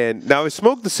Island, and now I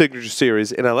smoked the Signature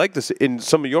Series, and I like this. And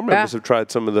some of your members have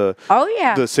tried some of the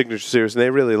the Signature Series, and they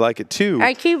really like it too.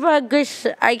 I keep a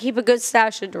good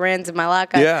stash of Durans in my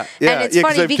locker. Yeah, and it's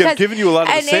funny because I've given you a lot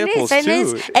of the samples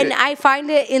too. And I find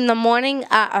it in the morning.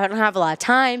 I don't have a lot of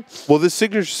time. Well, this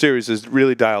Signature Series is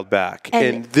really dialed back,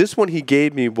 and this one he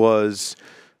gave me was,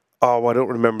 I don't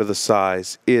remember the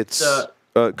size. It's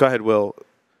go ahead, Will.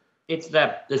 It's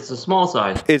the small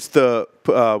size. It's the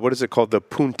what is it called? The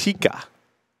Puntica.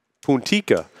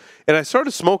 And I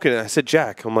started smoking it. And I said,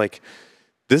 Jack, I'm like,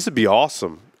 this would be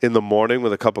awesome in the morning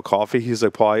with a cup of coffee. He's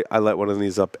like, Paul, I light one of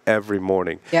these up every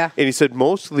morning. Yeah. And he said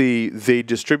mostly they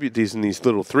distribute these in these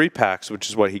little 3-packs, which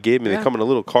is what he gave me. They come in a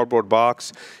little cardboard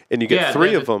box, and you get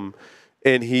 3 of them.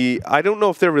 And I don't know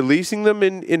if they're releasing them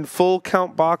in full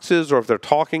count boxes or if they're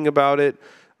talking about it.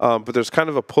 But there's kind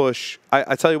of a push.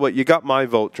 I tell you what, you got my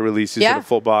vote to release these in a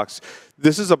full box.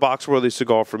 This is a box-worthy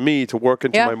cigar for me to work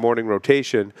into my morning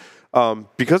rotation.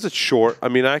 Because it's short, I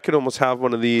mean, I could almost have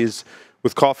one of these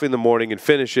with coffee in the morning and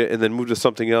finish it and then move to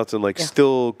something else and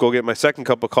still go get my second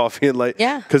cup of coffee and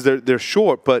because they're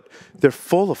short, but they're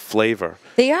full of flavor.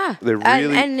 They are. They're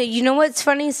really. And you know what's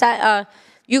funny is that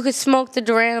you could smoke the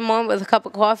Duran in the morning with a cup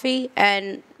of coffee,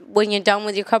 and when you're done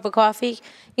with your cup of coffee,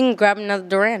 you can grab another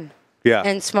Duran. Yeah.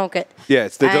 And smoke it. Yeah,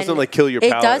 it doesn't like kill your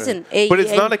palate. It doesn't. But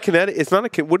it's not a kinetic. It's not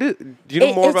a. What is? Do you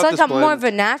know more about this blend? It's like more of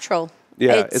a natural.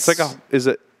 Yeah, it's like a. Is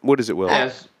it? What is it, Will?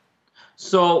 Yes.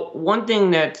 So one thing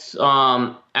that's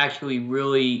actually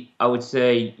really, I would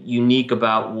say, unique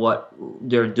about what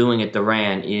they're doing at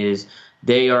Duran is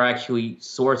they are actually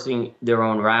sourcing their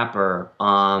own wrapper.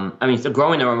 They're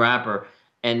growing their own wrapper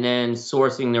and then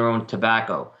sourcing their own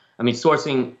tobacco.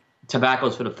 Sourcing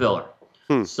tobaccos for the filler.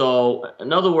 So,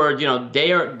 in other words,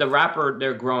 they are the wrapper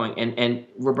they're growing, and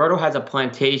Roberto has a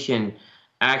plantation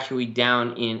actually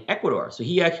down in Ecuador. So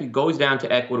he actually goes down to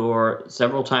Ecuador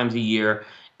several times a year,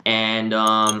 and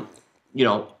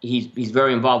he's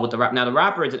very involved with the wrapper. Now, the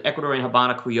wrapper is an Ecuadorian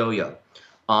Habana Criollo.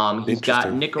 He's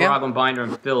got Nicaraguan binder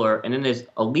and filler, and then there's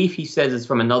a leaf he says is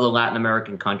from another Latin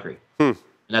American country, and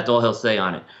that's all he'll say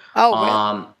on it.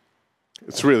 Oh,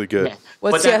 it's really good. Yeah.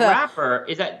 But that wrapper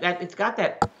is that it's got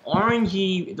that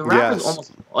orangey. The wrapper is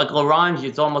almost like l'orange.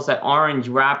 It's almost that orange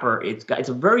wrapper. It's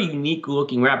a very unique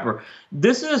looking wrapper.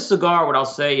 This is a cigar. What I'll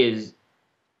say is,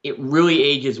 it really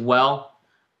ages well.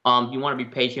 You want to be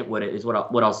patient with it. Is what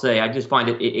I'll say. I just find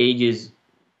it ages.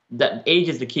 That age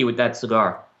is the key with that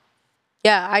cigar.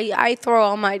 Yeah, I throw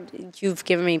all my. You've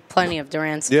given me plenty of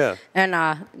Durans. Yeah. And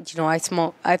I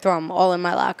smoke. I throw them all in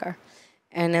my locker,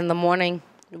 and in the morning,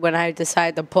 when I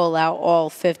decide to pull out all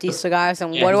 50 cigars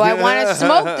and what do I want to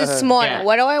smoke this morning? Yeah.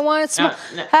 What do I want to smoke?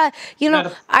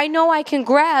 I know I can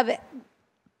grab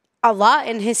a lot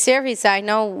in his series. I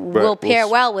know will pair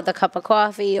well with a cup of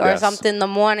coffee or something in the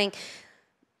morning.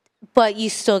 But you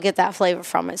still get that flavor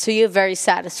from it. So you're very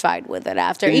satisfied with it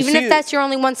after. Even if that's your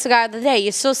only one cigar of the day,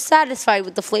 you're still satisfied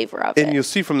with the flavor of it. And you'll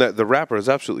see from that, the wrapper is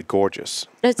absolutely gorgeous.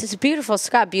 It's a beautiful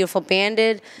cigar, beautiful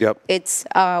banded. Yep. It's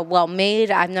well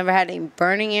made. I've never had any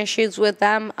burning issues with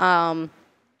them.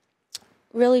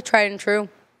 Really tried and true.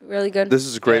 Really good. This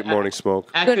is a great morning smoke.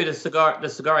 Actually, the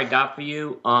cigar I got for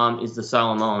you is the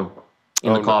Salomon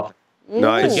in the coffee.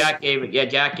 Nice. So Jack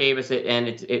gave us it, and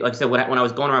it like I said, when I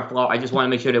was going around floor, I just want to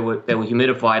make sure they were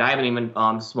humidified. I haven't even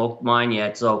smoked mine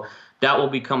yet, so that will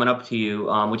be coming up to you,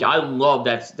 which I love.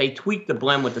 They tweaked the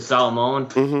blend with the Salomon,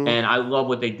 and I love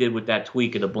what they did with that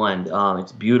tweak of the blend.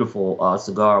 It's a beautiful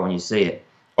cigar when you see it.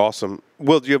 Awesome.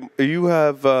 Will, you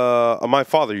have My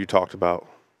Father you talked about?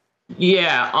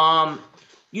 Yeah.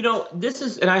 This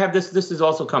is, and I have this. This is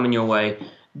also coming your way.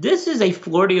 This is a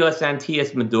Flor de las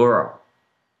Antillas Maduro.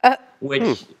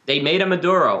 Which they made a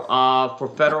Maduro for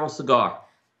Federal Cigar.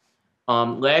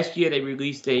 Last year, they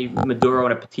released a Maduro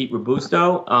and a Petit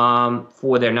Robusto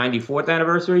for their 94th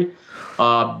anniversary.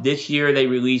 This year, they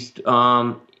released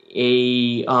a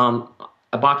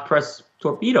box press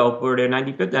Torpedo for their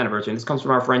 95th anniversary. And this comes from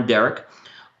our friend Derek.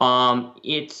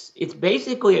 It's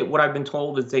basically what I've been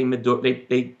told is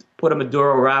they put a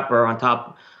Maduro wrapper on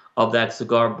top of that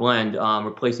cigar blend,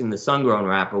 replacing the sun-grown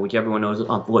wrapper, which everyone knows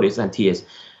on Flor de las Antillas.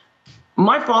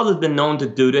 My Father's been known to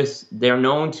do this. They're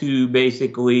known to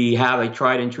basically have a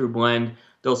tried and true blend.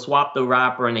 They'll swap the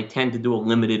wrapper, and they tend to do a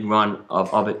limited run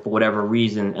of it for whatever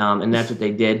reason, and that's what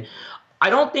they did. I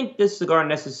don't think this cigar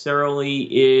necessarily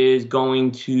is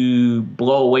going to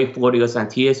blow away Flor de las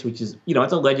Antillas, which is,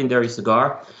 it's a legendary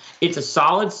cigar. It's a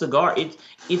solid cigar.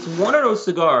 It's one of those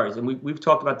cigars, and we've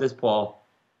talked about this, Paul.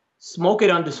 Smoke it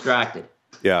undistracted.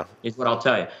 Yeah, is what I'll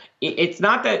tell you. It's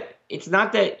not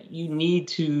that you need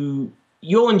to.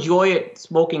 You'll enjoy it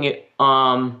smoking it.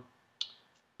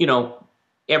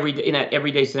 Every day in that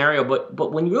everyday scenario.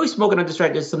 But when you really smoke it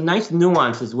undistracted, there's some nice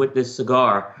nuances with this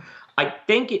cigar. I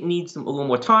think it needs a little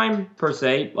more time, per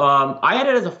se. I had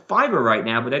it as a fiber right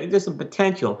now, but I think there's some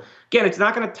potential. Again, it's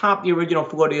not going to top the original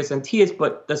Flor de Antillas,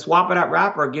 but the Swap It Out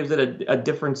wrapper gives it a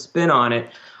different spin on it.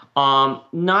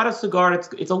 Not a cigar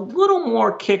it's a little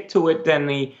more kick to it than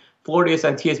the Flor de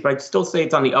Antillas, but I'd still say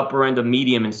it's on the upper end of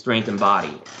medium in strength and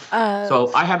body.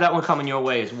 So I have that one coming your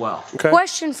way as well. Okay.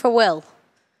 Question for Will.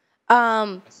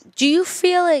 Do you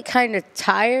feel it kind of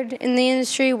tired in the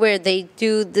industry where they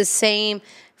do the same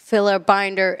filler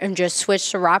binder and just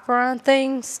switch the wrapper on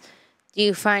things? Do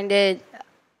you find it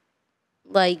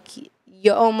like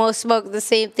you almost smoke the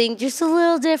same thing, just a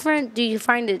little different? Do you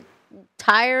find it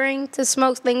tiring to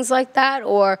smoke things like that,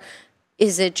 or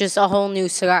is it just a whole new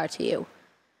cigar to you?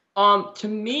 To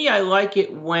me, I like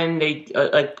it when they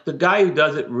like the guy who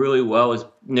does it really well is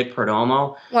Nick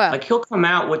Perdomo. Wow. Like he'll come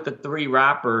out with the 3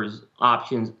 wrappers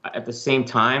options at the same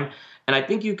time, and I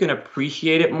think you can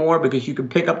appreciate it more because you can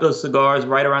pick up those cigars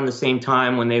right around the same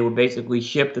time when they were basically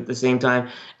shipped at the same time,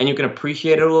 and you can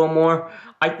appreciate it a little more.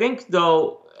 I think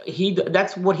though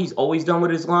that's what he's always done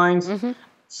with his lines. Mm-hmm.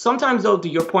 Sometimes though, to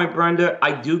your point, Brenda,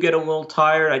 I do get a little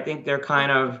tired. I think they're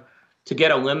kind of. To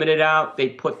get a limited out, they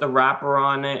put the wrapper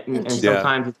on it, and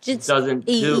sometimes it doesn't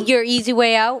do. Your easy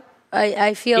way out,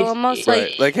 I feel almost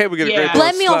like hey, we get a great.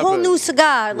 Blend me a whole new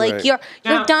cigar. Like right. you're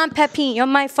Don Pepin, you're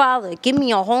my father. Give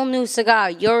me a whole new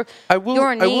cigar. I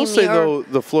will say though,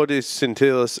 the Flor de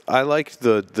Antillas, I like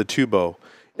the tubo,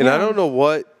 and I don't know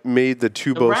what made the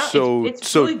tubo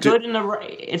it's really good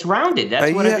it's rounded.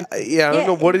 That's what I don't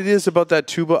know what it is about that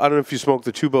tubo. I don't know if you smoked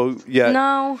the tubo yet.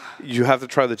 No, you have to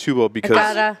try the tubo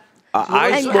because.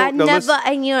 As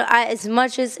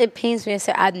much as it pains me to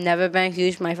say, I've never been a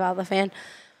huge My Father fan.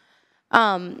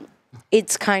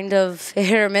 It's kind of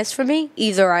hit or miss for me.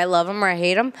 Either I love him or I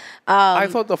hate him. I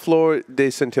thought the Flor de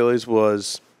Antillas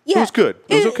was good.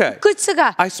 It was okay. Good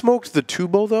cigar. I smoked the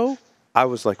tubo though. I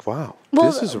was like, wow,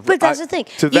 this is. But that's the thing.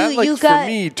 So that for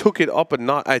me took it up a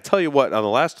notch. I tell you what, on the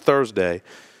last Thursday.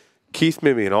 Keith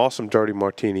made me an awesome dirty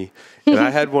martini, and I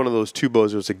had one of those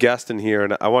tubos. There was a guest in here,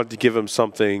 and I wanted to give him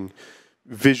something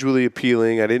visually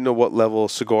appealing. I didn't know what level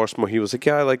of cigar smoke. He was like,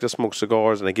 yeah, I like to smoke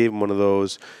cigars, and I gave him one of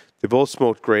those. They both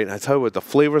smoked great, and I tell you what, the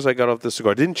flavors I got off this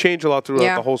cigar didn't change a lot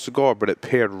throughout the whole cigar, but it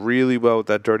paired really well with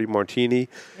that dirty martini.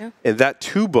 Yeah. And that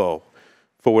tubo,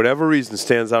 for whatever reason,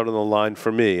 stands out on the line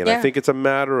for me, and I think it's a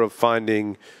matter of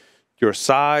finding your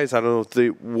size. I don't know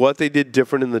what they did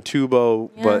different in the tubo,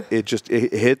 but it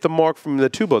hit the mark from the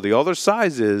tubo. The other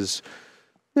sizes,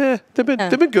 they've been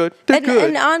good. They're good.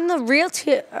 And on the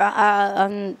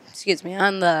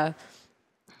on the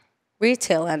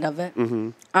retail end of it,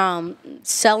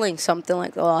 selling something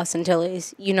like the Los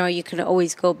Antilles, you can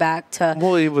always go back to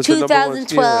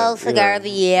 2012 Cigar of the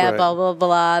Year, blah, blah,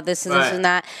 blah, this and this and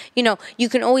that. You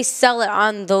can always sell it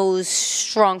on those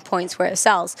strong points where it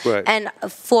sells. Right. And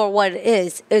for what it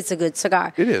is, it's a good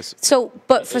cigar. It is. So,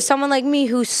 but for someone like me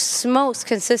who smokes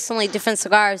consistently different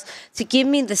cigars, to give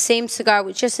me the same cigar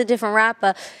with just a different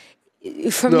wrapper,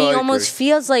 for me almost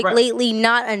feels like lately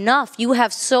not enough. You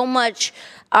have so much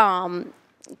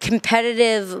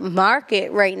competitive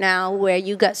market right now where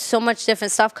you got so much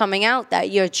different stuff coming out that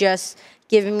you're just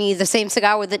giving me the same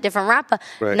cigar with a different wrapper.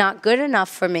 Not good enough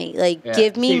for me.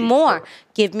 Give me more.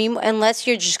 Give me more. Unless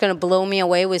you're just going to blow me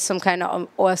away with some kind of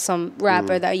awesome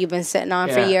wrapper that you've been sitting on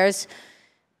for years.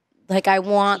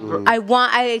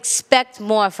 I expect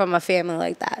more from a family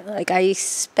like that. I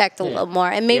expect a little more.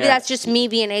 And maybe that's just me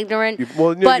being ignorant. You're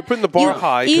putting the bar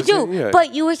high. You do.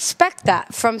 But you expect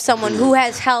that from someone who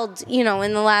has held, in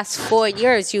the last 4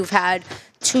 years, you've had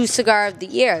 2 Cigar of the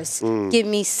Years. Give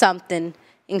me something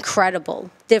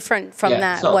incredible, different from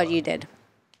what you did.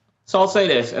 So I'll say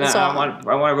this, and I want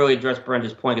to really address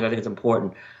Brenda's point because I think it's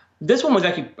important. This one was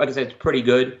actually, like I said, it's pretty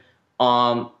good.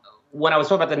 When I was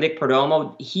talking about the Nick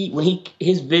Perdomo,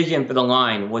 his vision for the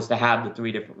line was to have the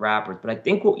 3 different wrappers. But I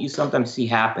think what you sometimes see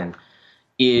happen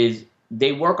is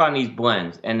they work on these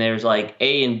blends, and there's like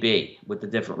A and B with the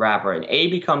different wrapper, and A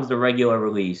becomes the regular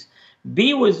release.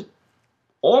 B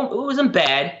wasn't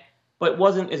bad, but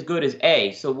wasn't as good as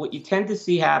A. So what you tend to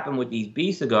see happen with these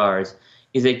B cigars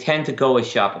is they tend to go as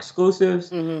shop exclusives.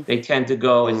 They tend to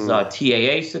go as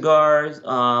TAA cigars,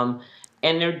 and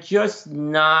they're just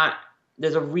not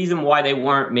there's a reason why they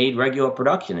weren't made regular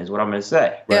production, is what I'm going to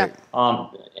say. Right.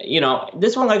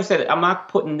 This one, like I said, I'm not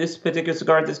putting this particular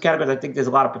cigar in this category. I think there's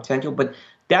a lot of potential, but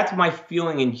that's my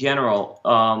feeling in general.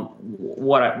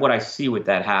 What I see with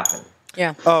that happen.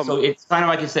 Yeah. So it's kind of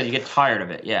like you said, you get tired of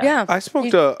it. Yeah. Yeah. I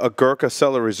smoked a Gurkha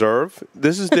Cellar Reserve.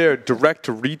 This is their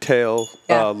direct-to-retail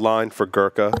line for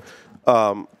Gurkha.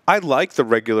 I like the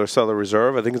regular Cellar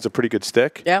Reserve. I think it's a pretty good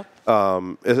stick. Yeah.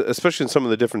 Especially in some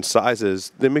of the different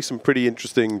sizes. They make some pretty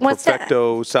interesting What's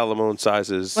Perfecto Salamone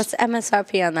sizes. What's the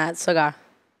MSRP on that cigar?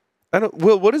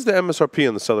 Will, what is the MSRP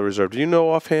on the Cellar Reserve? Do you know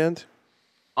offhand?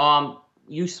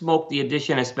 You smoked the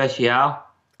Edition Especial.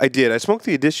 I did. I smoked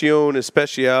the Edition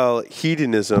Especial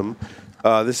Hedonism.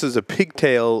 This is a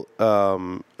pigtail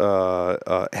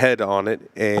head on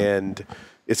it, and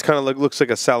it's kind of looks like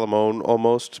a Salamone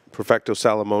almost, Perfecto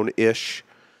Salamone-ish.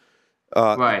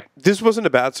 Right. This wasn't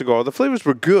a bad cigar. The flavors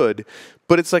were good,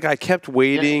 but it's like I kept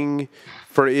waiting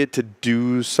for it to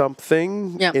do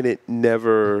something, and it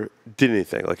never did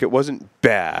anything. Like, it wasn't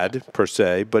bad per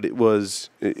se, but it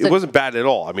wasn't bad at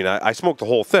all. I mean, I smoked the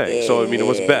whole thing, so I mean, it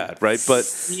wasn't bad, right? But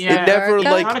it never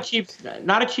not a cheap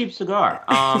cigar.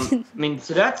 I mean,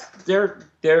 so that's they're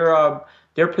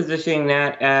positioning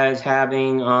that as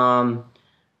having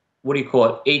what do you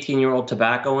call it, 18-year-old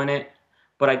tobacco in it.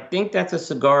 But I think that's a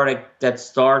cigar that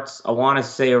starts, I want to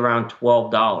say, around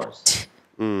 $12.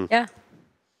 Yeah.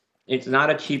 It's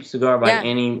not a cheap cigar by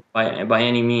any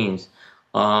means.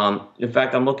 In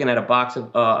fact, I'm looking at a box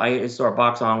of. I saw a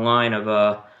box online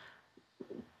of.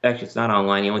 Actually, it's not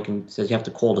online. It says you have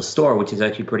to call the store, which is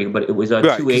actually pretty good. But it was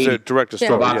 $280 direct to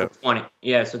store. Box of 20.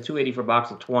 Yeah, so $280 for a box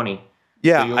of 20.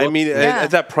 Yeah, so I mean,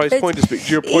 at that price point, to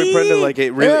your point, Brenda, like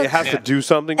it has to do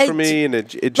something for me, and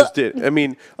it just did. I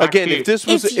mean, again, if this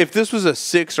was a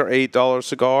 $6 or $8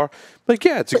 cigar, like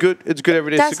it's a good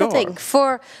everyday cigar. That's the thing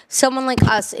for someone like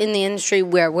us in the industry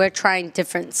where we're trying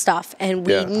different stuff, and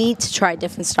we need to try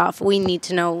different stuff. We need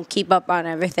to keep up on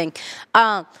everything.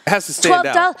 It has to stand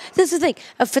out. This is the thing.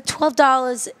 For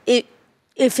 $12,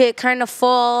 if it kind of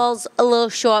falls a little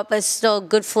short, but still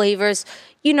good flavors,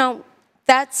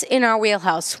 that's in our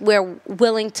wheelhouse. We're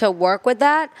willing to work with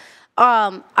that.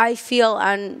 I feel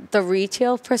on the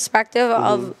retail perspective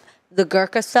of the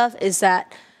Gurkha stuff is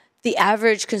that the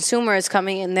average consumer is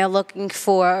coming and they're looking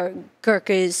for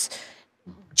Gurkha's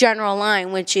general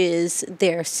line, which is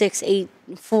their $6,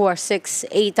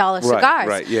 $8 cigars.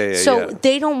 Right. Yeah. So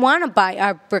they don't want to buy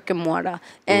our brick and mortar.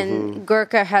 And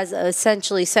Gurkha has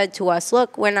essentially said to us,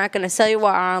 look, we're not going to sell you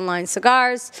our online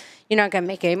cigars. You're not going to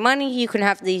make any money. You can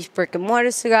have these brick and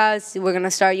mortar cigars. We're going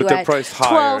to start you at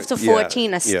 12 to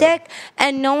 14 a stick.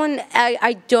 And no one,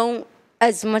 I don't,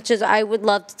 as much as I would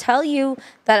love to tell you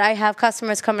that I have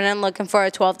customers coming in looking for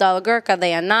a $12 Gurkha,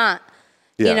 they are not.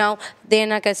 They're not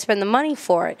going to spend the money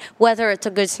for it. Whether it's a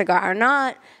good cigar or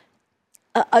not,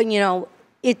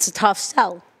 it's a tough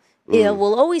sell. It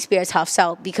will always be a tough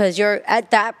sell because you're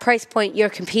at that price point. You're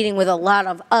competing with a lot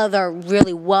of other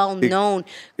really well-known,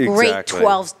 great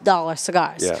 $12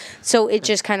 cigars. Yeah. So it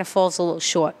just kind of falls a little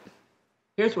short.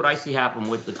 Here's what I see happen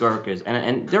with the Gurkhas,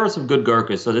 and there are some good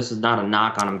Gurkhas, so this is not a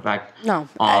knock on them. In fact,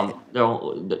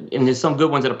 and there's some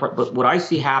good ones that are. But what I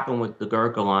see happen with the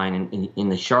Gurkha line in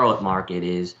the Charlotte market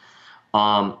is,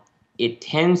 it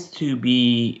tends to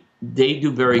be they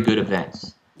do very good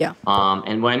events. Yeah.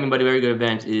 And what I mean by the very good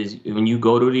events is when you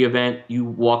go to the event, you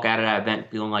walk out of that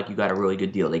event feeling like you got a really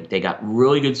good deal. They got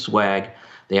really good swag.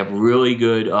 They have really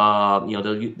good.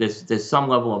 There's some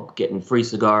level of getting free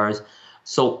cigars.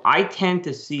 So I tend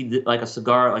to see like a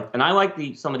cigar and I like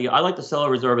the Cellar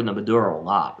Reserve and the Maduro a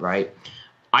lot, right?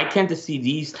 I tend to see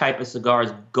these type of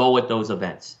cigars go at those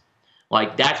events.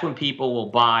 Like that's when people will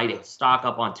buy, they stock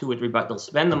up on 2 or 3, but they'll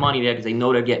spend the money there because they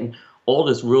know they're getting all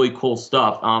this really cool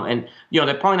stuff. And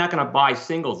they're probably not going to buy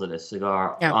singles of this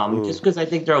cigar, just because I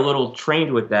think they're a little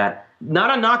trained with that.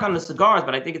 Not a knock on the cigars,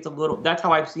 but I think it's a little. That's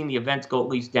how I've seen the events go, at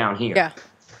least down here. Yeah.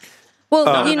 Well,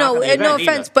 no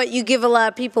offense, but you give a lot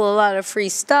of people a lot of free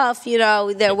stuff.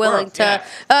 They're willing to,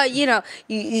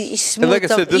 you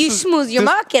smooth your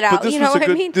market out. You know what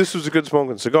I mean? This was a good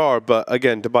smoking cigar, but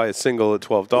again, to buy a single at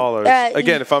 $12,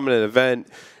 again, if I'm in an event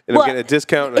and I'm getting a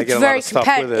discount and I get a lot of stuff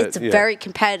with it. It's a very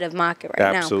competitive market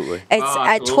right now. Absolutely.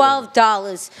 At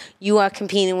 $12, you are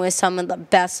competing with some of the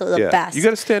best of the best. You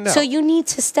got to stand out. So you need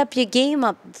to step your game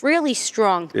up really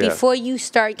strong before you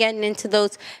start getting into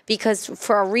those, because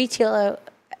for a retailer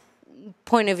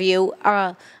point of view,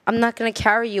 I'm not going to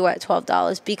carry you at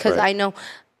 $12 because I know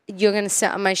you're going to sit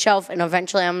on my shelf and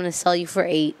eventually I'm going to sell you for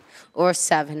 $8 or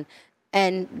 $7.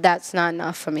 And that's not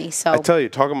enough for me. So I tell you,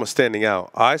 talking about standing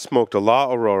out, I smoked a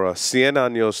La Aurora, 100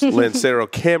 Años Lancero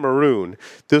Cameroon.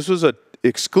 This was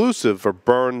exclusive for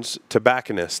Burns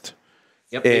Tobacconist.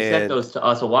 Yep, they sent those to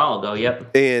us a while ago.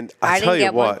 Yep. And I tell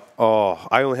you what,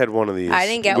 I only had one of these. I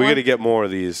didn't get We're one. gonna get more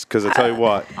of these because I tell you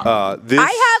what, this.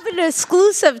 I have an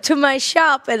exclusive to my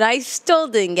shop, and I still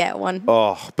didn't get one.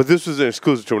 Oh, but this was an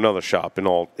exclusive to another shop. In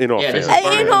all fairness.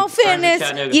 In all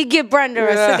fairness, you give Brenda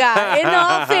a cigar. In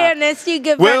all fairness, you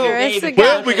give Brenda a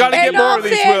cigar. Will, we gotta get more of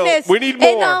these. Will, we need more.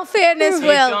 In all fairness,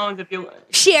 Will,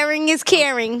 sharing is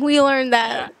caring. We learned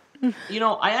that. You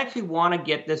know, I actually want to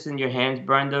get this in your hands,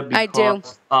 Brenda,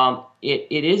 because I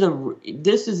do.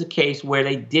 This is a case where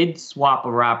they did swap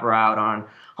a wrapper out on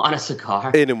a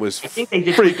cigar, and it was I think they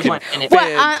did freaking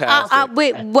fantastic.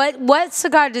 Wait, what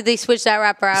cigar did they switch that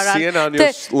wrapper out on? Cien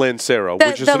Años Lancero,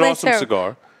 which is an awesome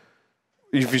cigar.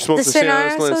 If you smoke the Cien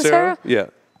Años Lancero, yeah,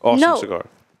 awesome cigar.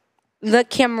 The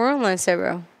Cameroon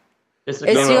Lancero. It's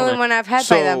the only one I've had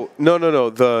by them. No.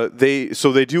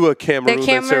 They do a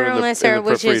Cameroon Lancero,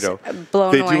 which is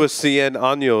blown They away. do a Cien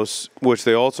Años, which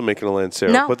they also make in a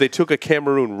Lancero. But they took a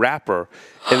Cameroon wrapper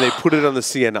and they put it on the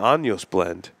Cien Años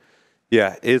blend.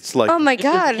 Yeah, it's like. Oh my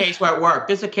God! This is a case where it worked.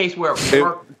 This is a case where it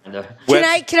worked.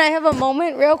 Can I have a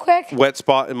moment real quick? Wet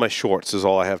spot in my shorts is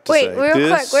all I have to say. Wait,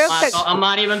 real quick. I'm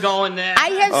not even going there. I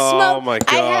have smoked. Oh my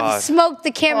God. I have smoked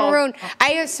the Cameroon. I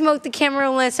have smoked the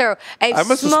Cameroon Lancero. I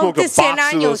must have smoked the a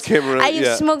box of those Cameroon. I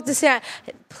have smoked the Cien.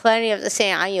 Plenty of the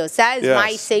Cien Años. That is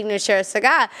my signature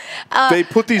cigar. They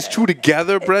put these two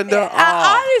together, Brenda.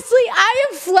 Honestly, I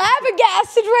am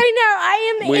flabbergasted right now. I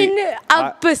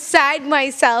am beside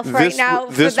myself right now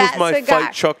for this that was my cigar.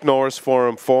 Fight Chuck Norris for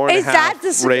him,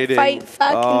 4.5 rating. Fight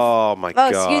fucking? Oh my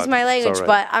God! Excuse my language,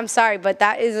 but I'm sorry, but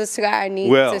that is a cigar I need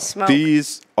to smoke.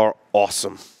 These are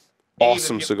awesome.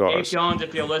 Awesome Dave, cigars. Dave Jones,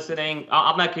 if you're listening,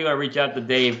 I'm actually going to reach out to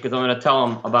Dave because I'm going to tell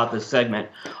him about this segment.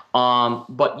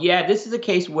 But yeah, this is a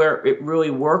case where it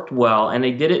really worked well, and they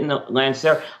did it in the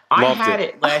Lancero. I had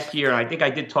it last year, and I think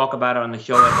I did talk about it on the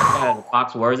show. I had it at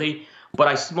Foxworthy, but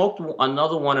I smoked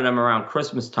another one of them around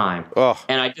Christmas time,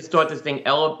 and I just thought this thing did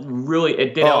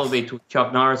elevate to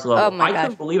Chuck Norris level. Oh my God. I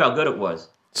couldn't believe how good it was.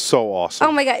 So awesome.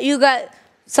 Oh my God, you got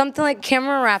something like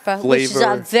Cameroon wrapper, which is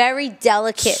a very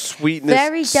delicate, sweetness,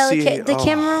 very delicate. The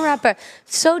Cameroon wrapper,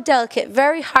 so delicate,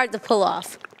 very hard to pull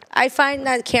off. I find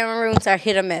that Cameroons are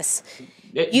hit or miss.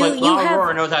 But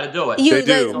Aurora knows how to do it. They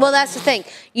do. Well, that's the thing.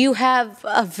 You have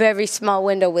a very small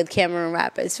window with Cameroon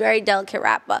wrapper. It's very delicate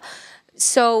wrapper.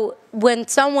 So when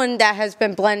someone that has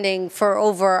been blending for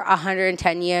over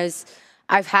 110 years,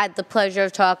 I've had the pleasure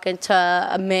of talking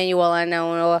to Emmanuel and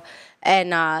Eleanor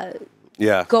and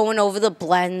going over the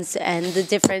blends and the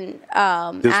different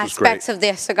aspects of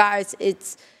their cigars.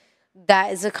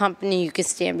 That is a company you can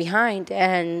stand behind,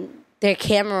 and their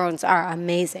Cameroons are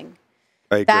amazing.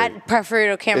 That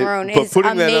Preferido Cameroon is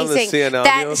amazing.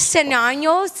 That Cien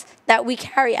Años that we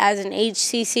carry as an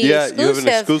HCC exclusive. Yeah, you have an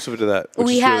exclusive to that, which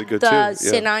is really good too. We have the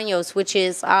Cien Años, which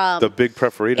is the big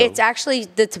Preferido. It's actually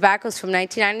the tobacco's from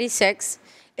 1996.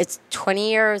 It's 20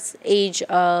 years age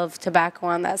of tobacco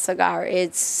on that cigar.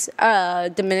 It's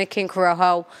Dominican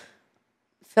Corojo,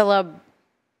 filler,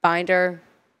 binder,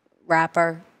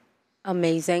 wrapper,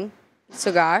 amazing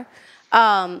cigar.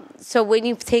 So when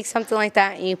you take something like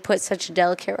that and you put such a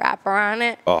delicate wrapper on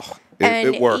it,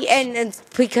 it works. And it's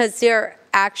because their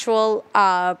actual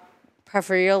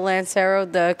Preferido Lancero,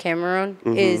 the Cameroon,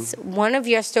 is one of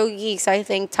your Stogies, I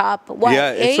think, top,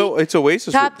 it's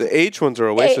Oasis. The age ones are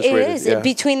Oasis rated. It is. Yeah.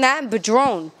 Between that and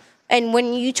Padron. And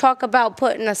when you talk about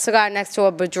putting a cigar next to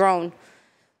a Padron,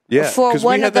 for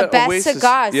one of the best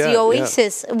cigars, the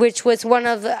Oasis, which was one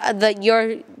of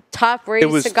your top-rated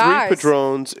cigars. It was 3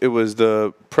 Padrones. It was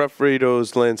the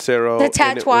Preferidos Lancero. The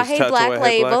Tatuaje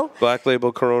Black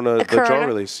Label Corona, the jar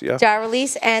release. Yeah. Jar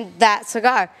release and that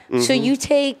cigar. So you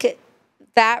take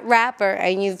that wrapper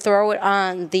and you throw it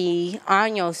on the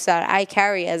Años that I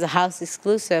carry as a house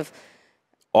exclusive.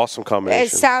 Awesome combination. It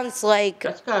sounds like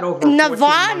that's got over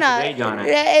Nirvana.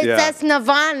 It. That's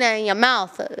Nirvana in your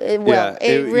mouth. It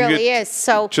really is.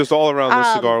 So just all around,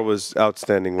 the cigar was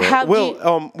outstanding.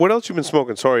 What else you been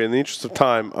smoking? Sorry, in the interest of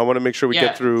time, I want to make sure we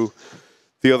get through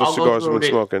the other cigars we've been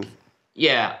smoking.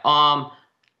 Yeah.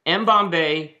 M.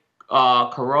 Bombay,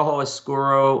 Corojo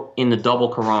Oscuro in the double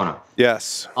Corona.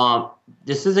 Yes.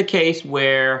 This is a case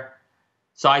where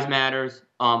size matters.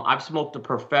 I've smoked the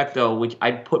Perfecto, which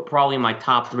I put probably in my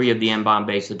top 3 of the M.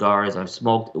 Bombay cigars I've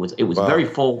smoked. It was very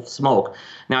full smoke.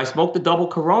 Now I smoked the double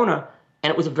Corona, and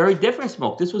it was a very different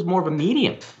smoke. This was more of a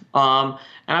medium. And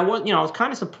I was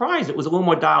kind of surprised. It was a little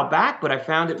more dialed back, but I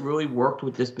found it really worked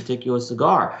with this particular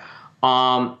cigar.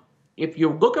 If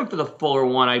you're looking for the fuller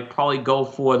one, I'd probably go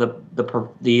for the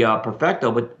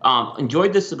Perfecto, but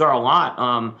enjoyed this cigar a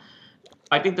lot.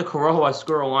 the Corojo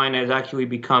Oscuro line is actually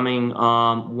becoming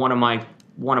one of my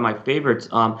favorites.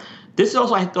 This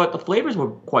also, I thought the flavors were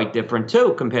quite different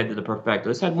too compared to the Perfecto.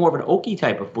 This had more of an oaky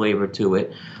type of flavor to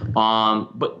it,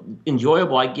 but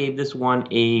enjoyable. I gave this one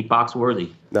a box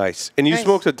worthy. Nice. And you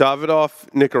smoked a Davidoff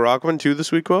Nicaraguan too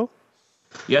this week, Will?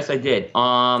 Yes, I did.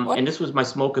 And this was my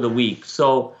smoke of the week.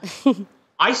 So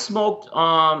I smoked.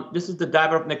 This is the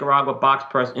Davidoff Nicaragua box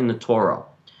press in the Toro,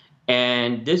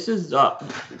 and this is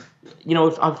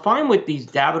I'm fine with these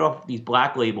Davidoff, these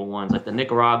black label ones like the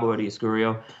Nicaragua or the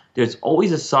Escurio. There's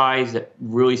always a size that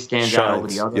really stands out over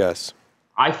the other. Yes.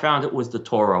 I found it was the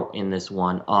Toro in this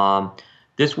one.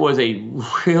 This was a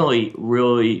really,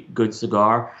 really good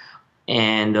cigar,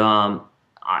 and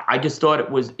I just thought it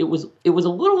was a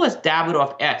little less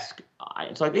Davidoff-esque.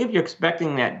 So I think if you're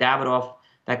expecting that Davidoff,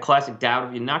 that classic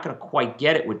Davidoff, you're not going to quite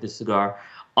get it with this cigar.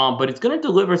 But it's going to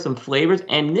deliver some flavors,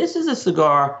 and this is a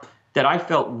cigar that I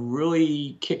felt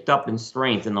really kicked up in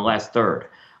strength in the last third.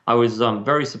 I was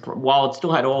very surprised. While it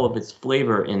still had all of its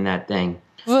flavor in that thing.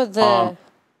 For the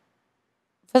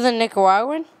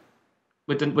Nicaraguan?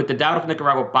 With the Davidoff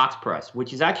Nicaragua box press,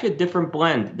 which is actually a different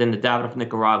blend than the Davidoff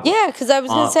Nicaragua. Yeah, because I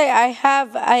was going to say,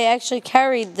 I actually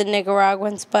carried the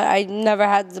Nicaraguans, but I never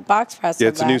had the box press. Yeah,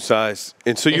 it's a new size.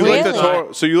 And so you Really? like the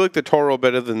Toro, so you like the Toro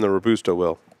better than the Robusto,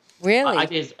 Will? Really? I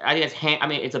would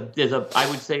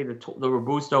say the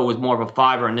Robusto was more of a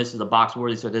fiver, and this is a box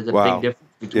worthy, so there's a big difference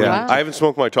between Yeah, the two. I haven't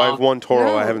smoked my Toro. I have one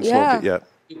Toro. I haven't smoked it yet.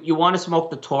 You want to smoke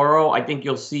the Toro, I think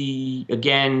you'll see,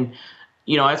 again,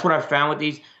 that's what I've found with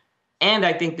these. And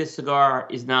I think this cigar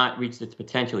is not reached its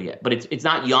potential yet. But it's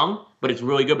not young, but it's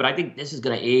really good. But I think this is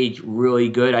going to age really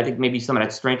good. I think maybe some of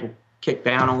that strength will kick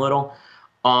down a little.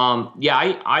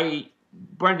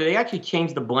 Brenda, they actually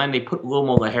changed the blend. They put a little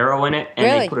more Lajero in it,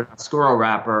 and they put an Oscuro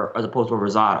wrapper as opposed to a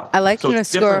Rosado. I like an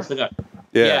Oscuro.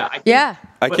 Yeah.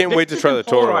 I can't wait to try the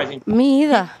Toro. Me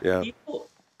either. Yeah.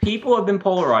 People have been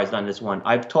polarized on this one.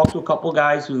 I've talked to a couple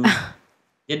guys who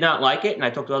did not like it, and I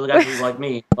talked to other guys who like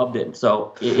me loved it.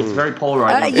 So it's very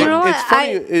polarizing. You know what?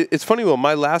 It's funny. Well,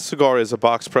 my last cigar is a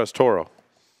box press Toro.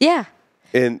 Yeah.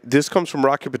 And this comes from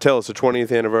Rocky Patel. It's the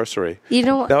 20th anniversary. You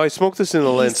know what? Now I smoked this in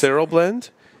the Lancero blend.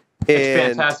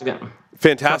 It's fantastic.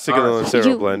 Fantastic in the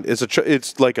Lancero blend.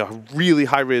 It's like a really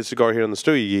high rated cigar here on the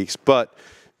Stogie Geeks. But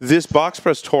this box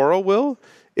press Toro, Will,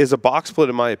 is a box split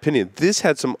in my opinion. This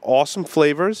had some awesome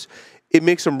flavors. It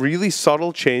makes some really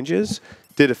subtle changes.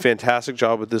 Did a fantastic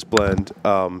job with this blend.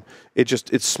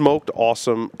 It smoked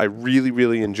awesome. I really,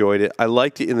 really enjoyed it. I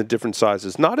liked it in the different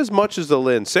sizes. Not as much as the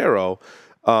Lancero,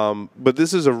 but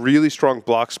this is a really strong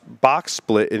box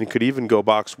split, and it could even go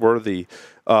box worthy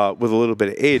with a little bit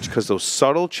of age because those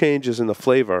subtle changes in the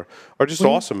flavor are just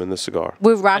awesome in this cigar.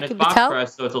 With Rocky Patel,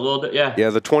 press, so it's a little bit, yeah. Yeah,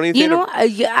 the 20th. You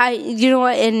know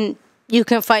what, and you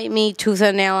can fight me tooth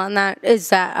and nail on that. Is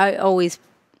that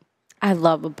I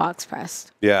love a box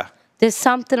press. Yeah. There's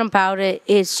something about it.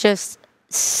 It's just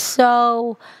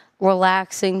so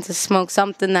relaxing to smoke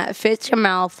something that fits your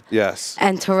mouth. Yes.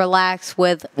 And to relax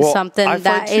with something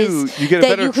that you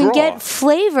can get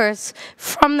flavors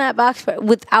from that box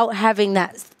without having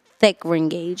that thick ring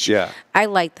gauge. Yeah. I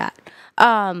like that.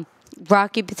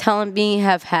 Rocky Patel and me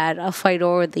have had a fight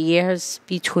over the years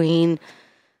between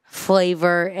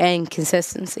flavor and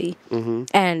consistency. Mm-hmm.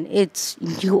 And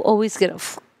you always get a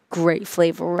great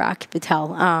flavor with Rocky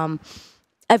Patel.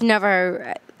 I've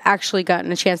never actually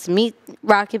gotten a chance to meet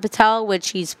Rocky Patel,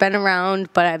 which he's been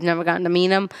around, but I've never gotten to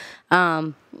meet him.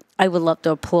 I would love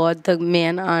to applaud the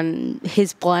man on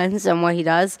his blends and what he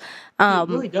does. He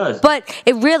really does. But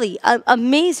it really,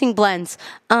 amazing blends.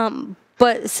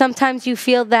 But sometimes you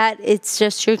feel that it's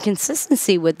just your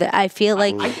consistency with it. I feel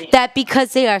like that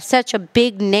because they are such a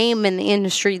big name in the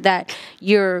industry that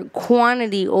your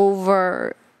quantity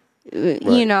over,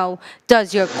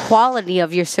 does your quality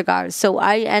of your cigars. So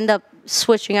I end up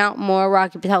switching out more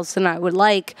Rocky Patels than I would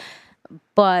like,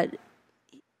 but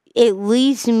it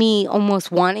leaves me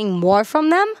almost wanting more from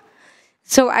them.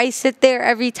 So I sit there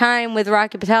every time with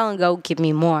Rocky Patel and go, give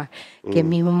me more. Give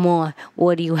me more.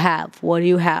 What do you have? What do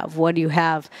you have? What do you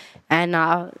have? And,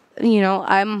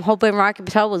 I'm hoping Rocky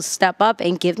Patel will step up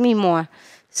and give me more.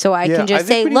 So I can just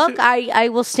say, look, I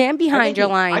will stand behind your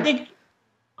line.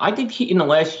 I think he, in the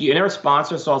last year, and they're a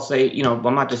sponsor, so I'll say,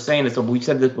 I'm not just saying this, but we've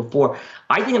said this before.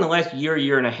 I think in the last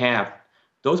year and a half,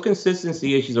 those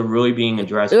consistency issues are really being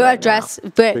addressed.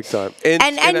 Big time.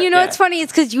 And it's funny.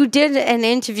 It's because you did an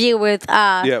interview with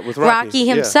Rocky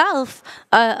himself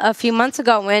a few months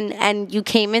ago, and you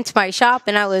came into my shop,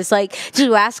 and I was like, did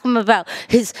you ask him about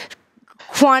his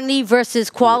quantity versus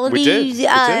quality. We did.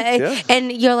 Yeah.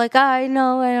 And you're like, I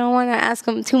know, I don't want to ask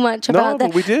him too much about that. No,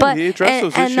 but we did. He addressed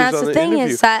those issues that's on the the thing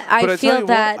interview. is that I feel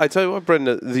that I tell you what,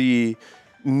 Brenda,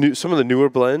 some of the newer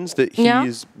blends that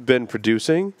he's been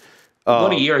producing.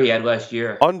 What a year he had last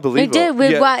year. Unbelievable. He did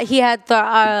with what he had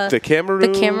the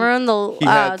Cameroon, he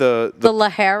had the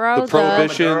Lajero, the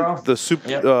Prohibition, the Super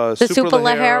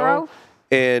Lajero,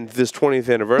 and this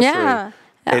 20th anniversary. Yeah.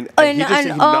 And he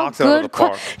knocks it out of the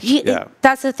park.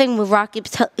 That's the thing with Rocky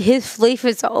Patel. His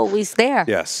flavor's always there.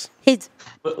 Yes. His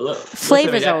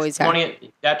flavor's always there.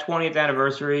 That 20th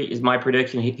anniversary is my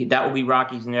prediction. That will be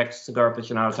Rocky's next Cigar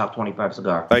Aficionado top 25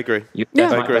 cigar. I agree. I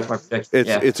agree. That's my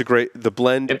prediction. It's a great. The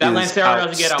blend if that is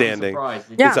outstanding.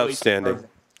 It's outstanding.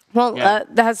 Well,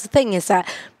 that's the thing is that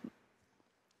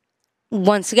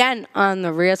once again on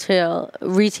the retail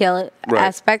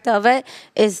aspect of it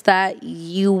is that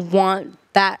you want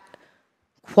that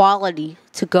quality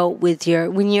to go with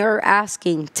when you're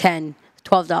asking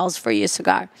 $10-12 for your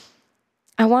cigar.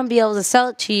 I want to be able to sell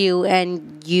it to you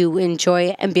and you enjoy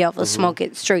it and be able to smoke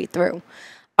it straight through.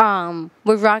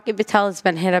 With Rocky Patel, it's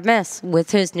been hit or miss.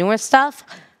 With his newer stuff,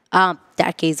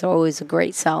 Decades are always a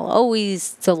great sell.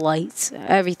 Always delights.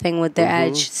 Everything with the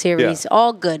Edge series,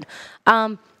 all good.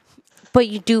 But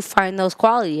you do find those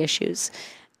quality issues.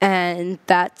 And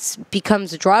that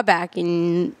becomes a drawback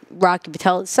in Rocky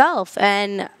Patel itself.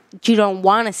 And you don't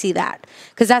want to see that.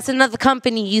 Because that's another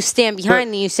company you stand behind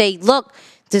and you say, look,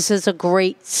 this is a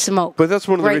great smoke. But that's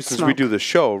one of the reasons we do the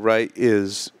show, right,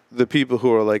 is the people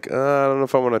who are like, I don't know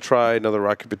if I want to try another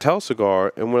Rocky Patel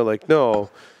cigar. And we're like,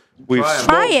 no.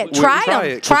 Try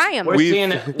them. We're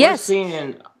seeing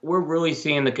it. We're really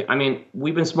seeing I mean,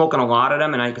 we've been smoking a lot of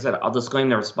them, and like I said, I'll disclaim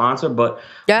they're a sponsor, but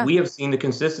we have seen the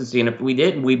consistency, and if we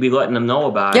didn't, we'd be letting them know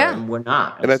about it, and we're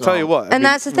not. And I tell you what.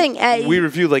 That's the thing. We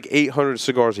review like 800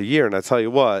 cigars a year, and I tell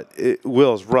you what,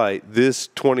 Will's right. This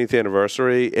 20th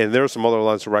anniversary, and there are some other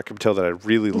lines of Rocky Patel that I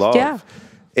really love. Yeah.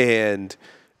 And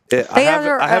I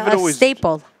haven't always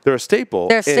staple. They're a staple.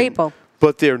 They're a staple.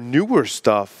 But their newer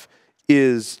stuff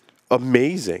is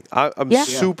amazing. I'm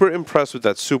super impressed with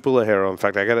that Super Lajero. In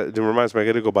fact, it reminds me I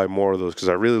got to go buy more of those because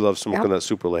I really love smoking that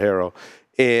Super Lajero.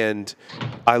 And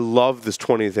I love this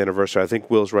 20th anniversary. I think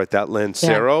Will's right. That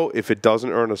Lancero, if it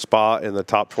doesn't earn a spot in the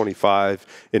top 25,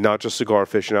 and not just Cigar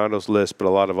Aficionado's list, but a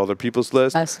lot of other people's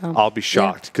lists, I'll be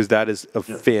shocked because that is a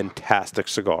fantastic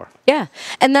cigar. Yeah.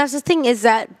 And that's the thing is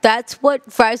that's what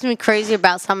drives me crazy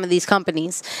about some of these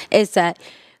companies is that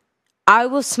I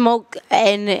will smoke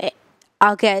and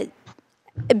I'll get...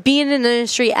 Being in the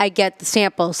industry, I get the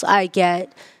samples. I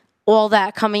get all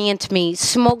that coming into me.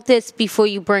 Smoke this before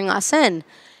you bring us in.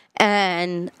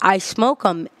 And I smoke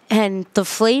them. And the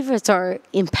flavors are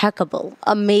impeccable,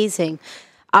 amazing,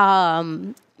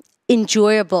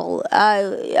 enjoyable.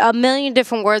 A million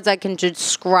different words I can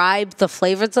describe the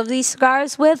flavors of these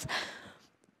cigars with.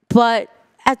 But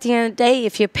at the end of the day,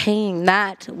 if you're paying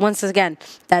that, once again,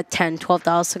 that $10,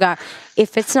 $12 cigar,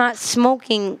 if it's not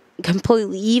smoking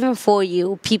completely even for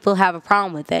you, people have a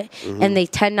problem with it, and they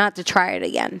tend not to try it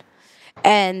again.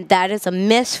 And that is a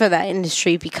miss for that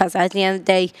industry because at the end of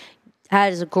the day,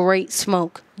 that is a great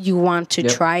smoke. You want to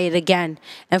try it again,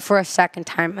 and for a second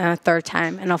time, and a third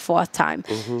time, and a fourth time.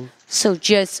 So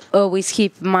just always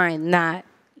keep in mind that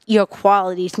your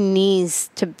quality needs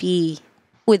to be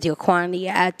with your quantity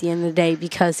at the end of the day,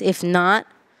 because if not,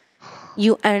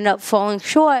 you end up falling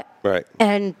short. Right.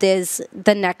 And there's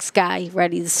the next guy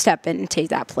ready to step in and take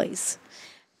that place.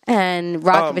 And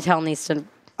Rocky Patel needs to.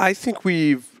 I think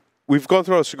we've gone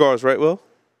through our cigars, right, Will?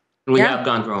 We have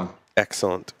gone through them.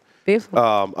 Excellent. Beautiful.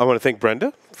 I want to thank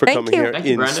Brenda for coming here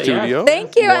in studio.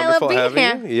 Thank you. Wonderful I love being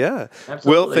having here. You. Yeah.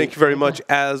 Absolutely. Will, thank you very much.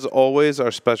 As always,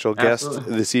 our special guest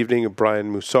this evening,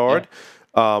 Brian Moussard.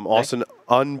 Also an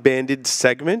unbanded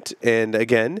segment. And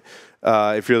again,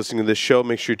 if you're listening to this show,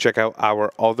 make sure you check out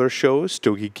our other shows,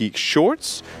 Stogie Geeks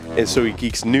Shorts and Stogie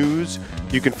Geeks News.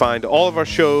 You can find all of our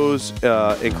shows,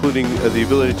 including the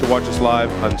ability to watch us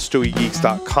live on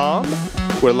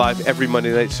StogieGeeks.com. We're live every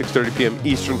Monday night, 6:30 p.m.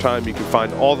 Eastern Time. You can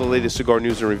find all the latest cigar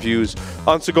news and reviews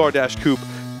on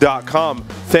cigar-coop.com.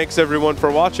 Thanks, everyone,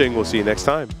 for watching. We'll see you next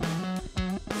time.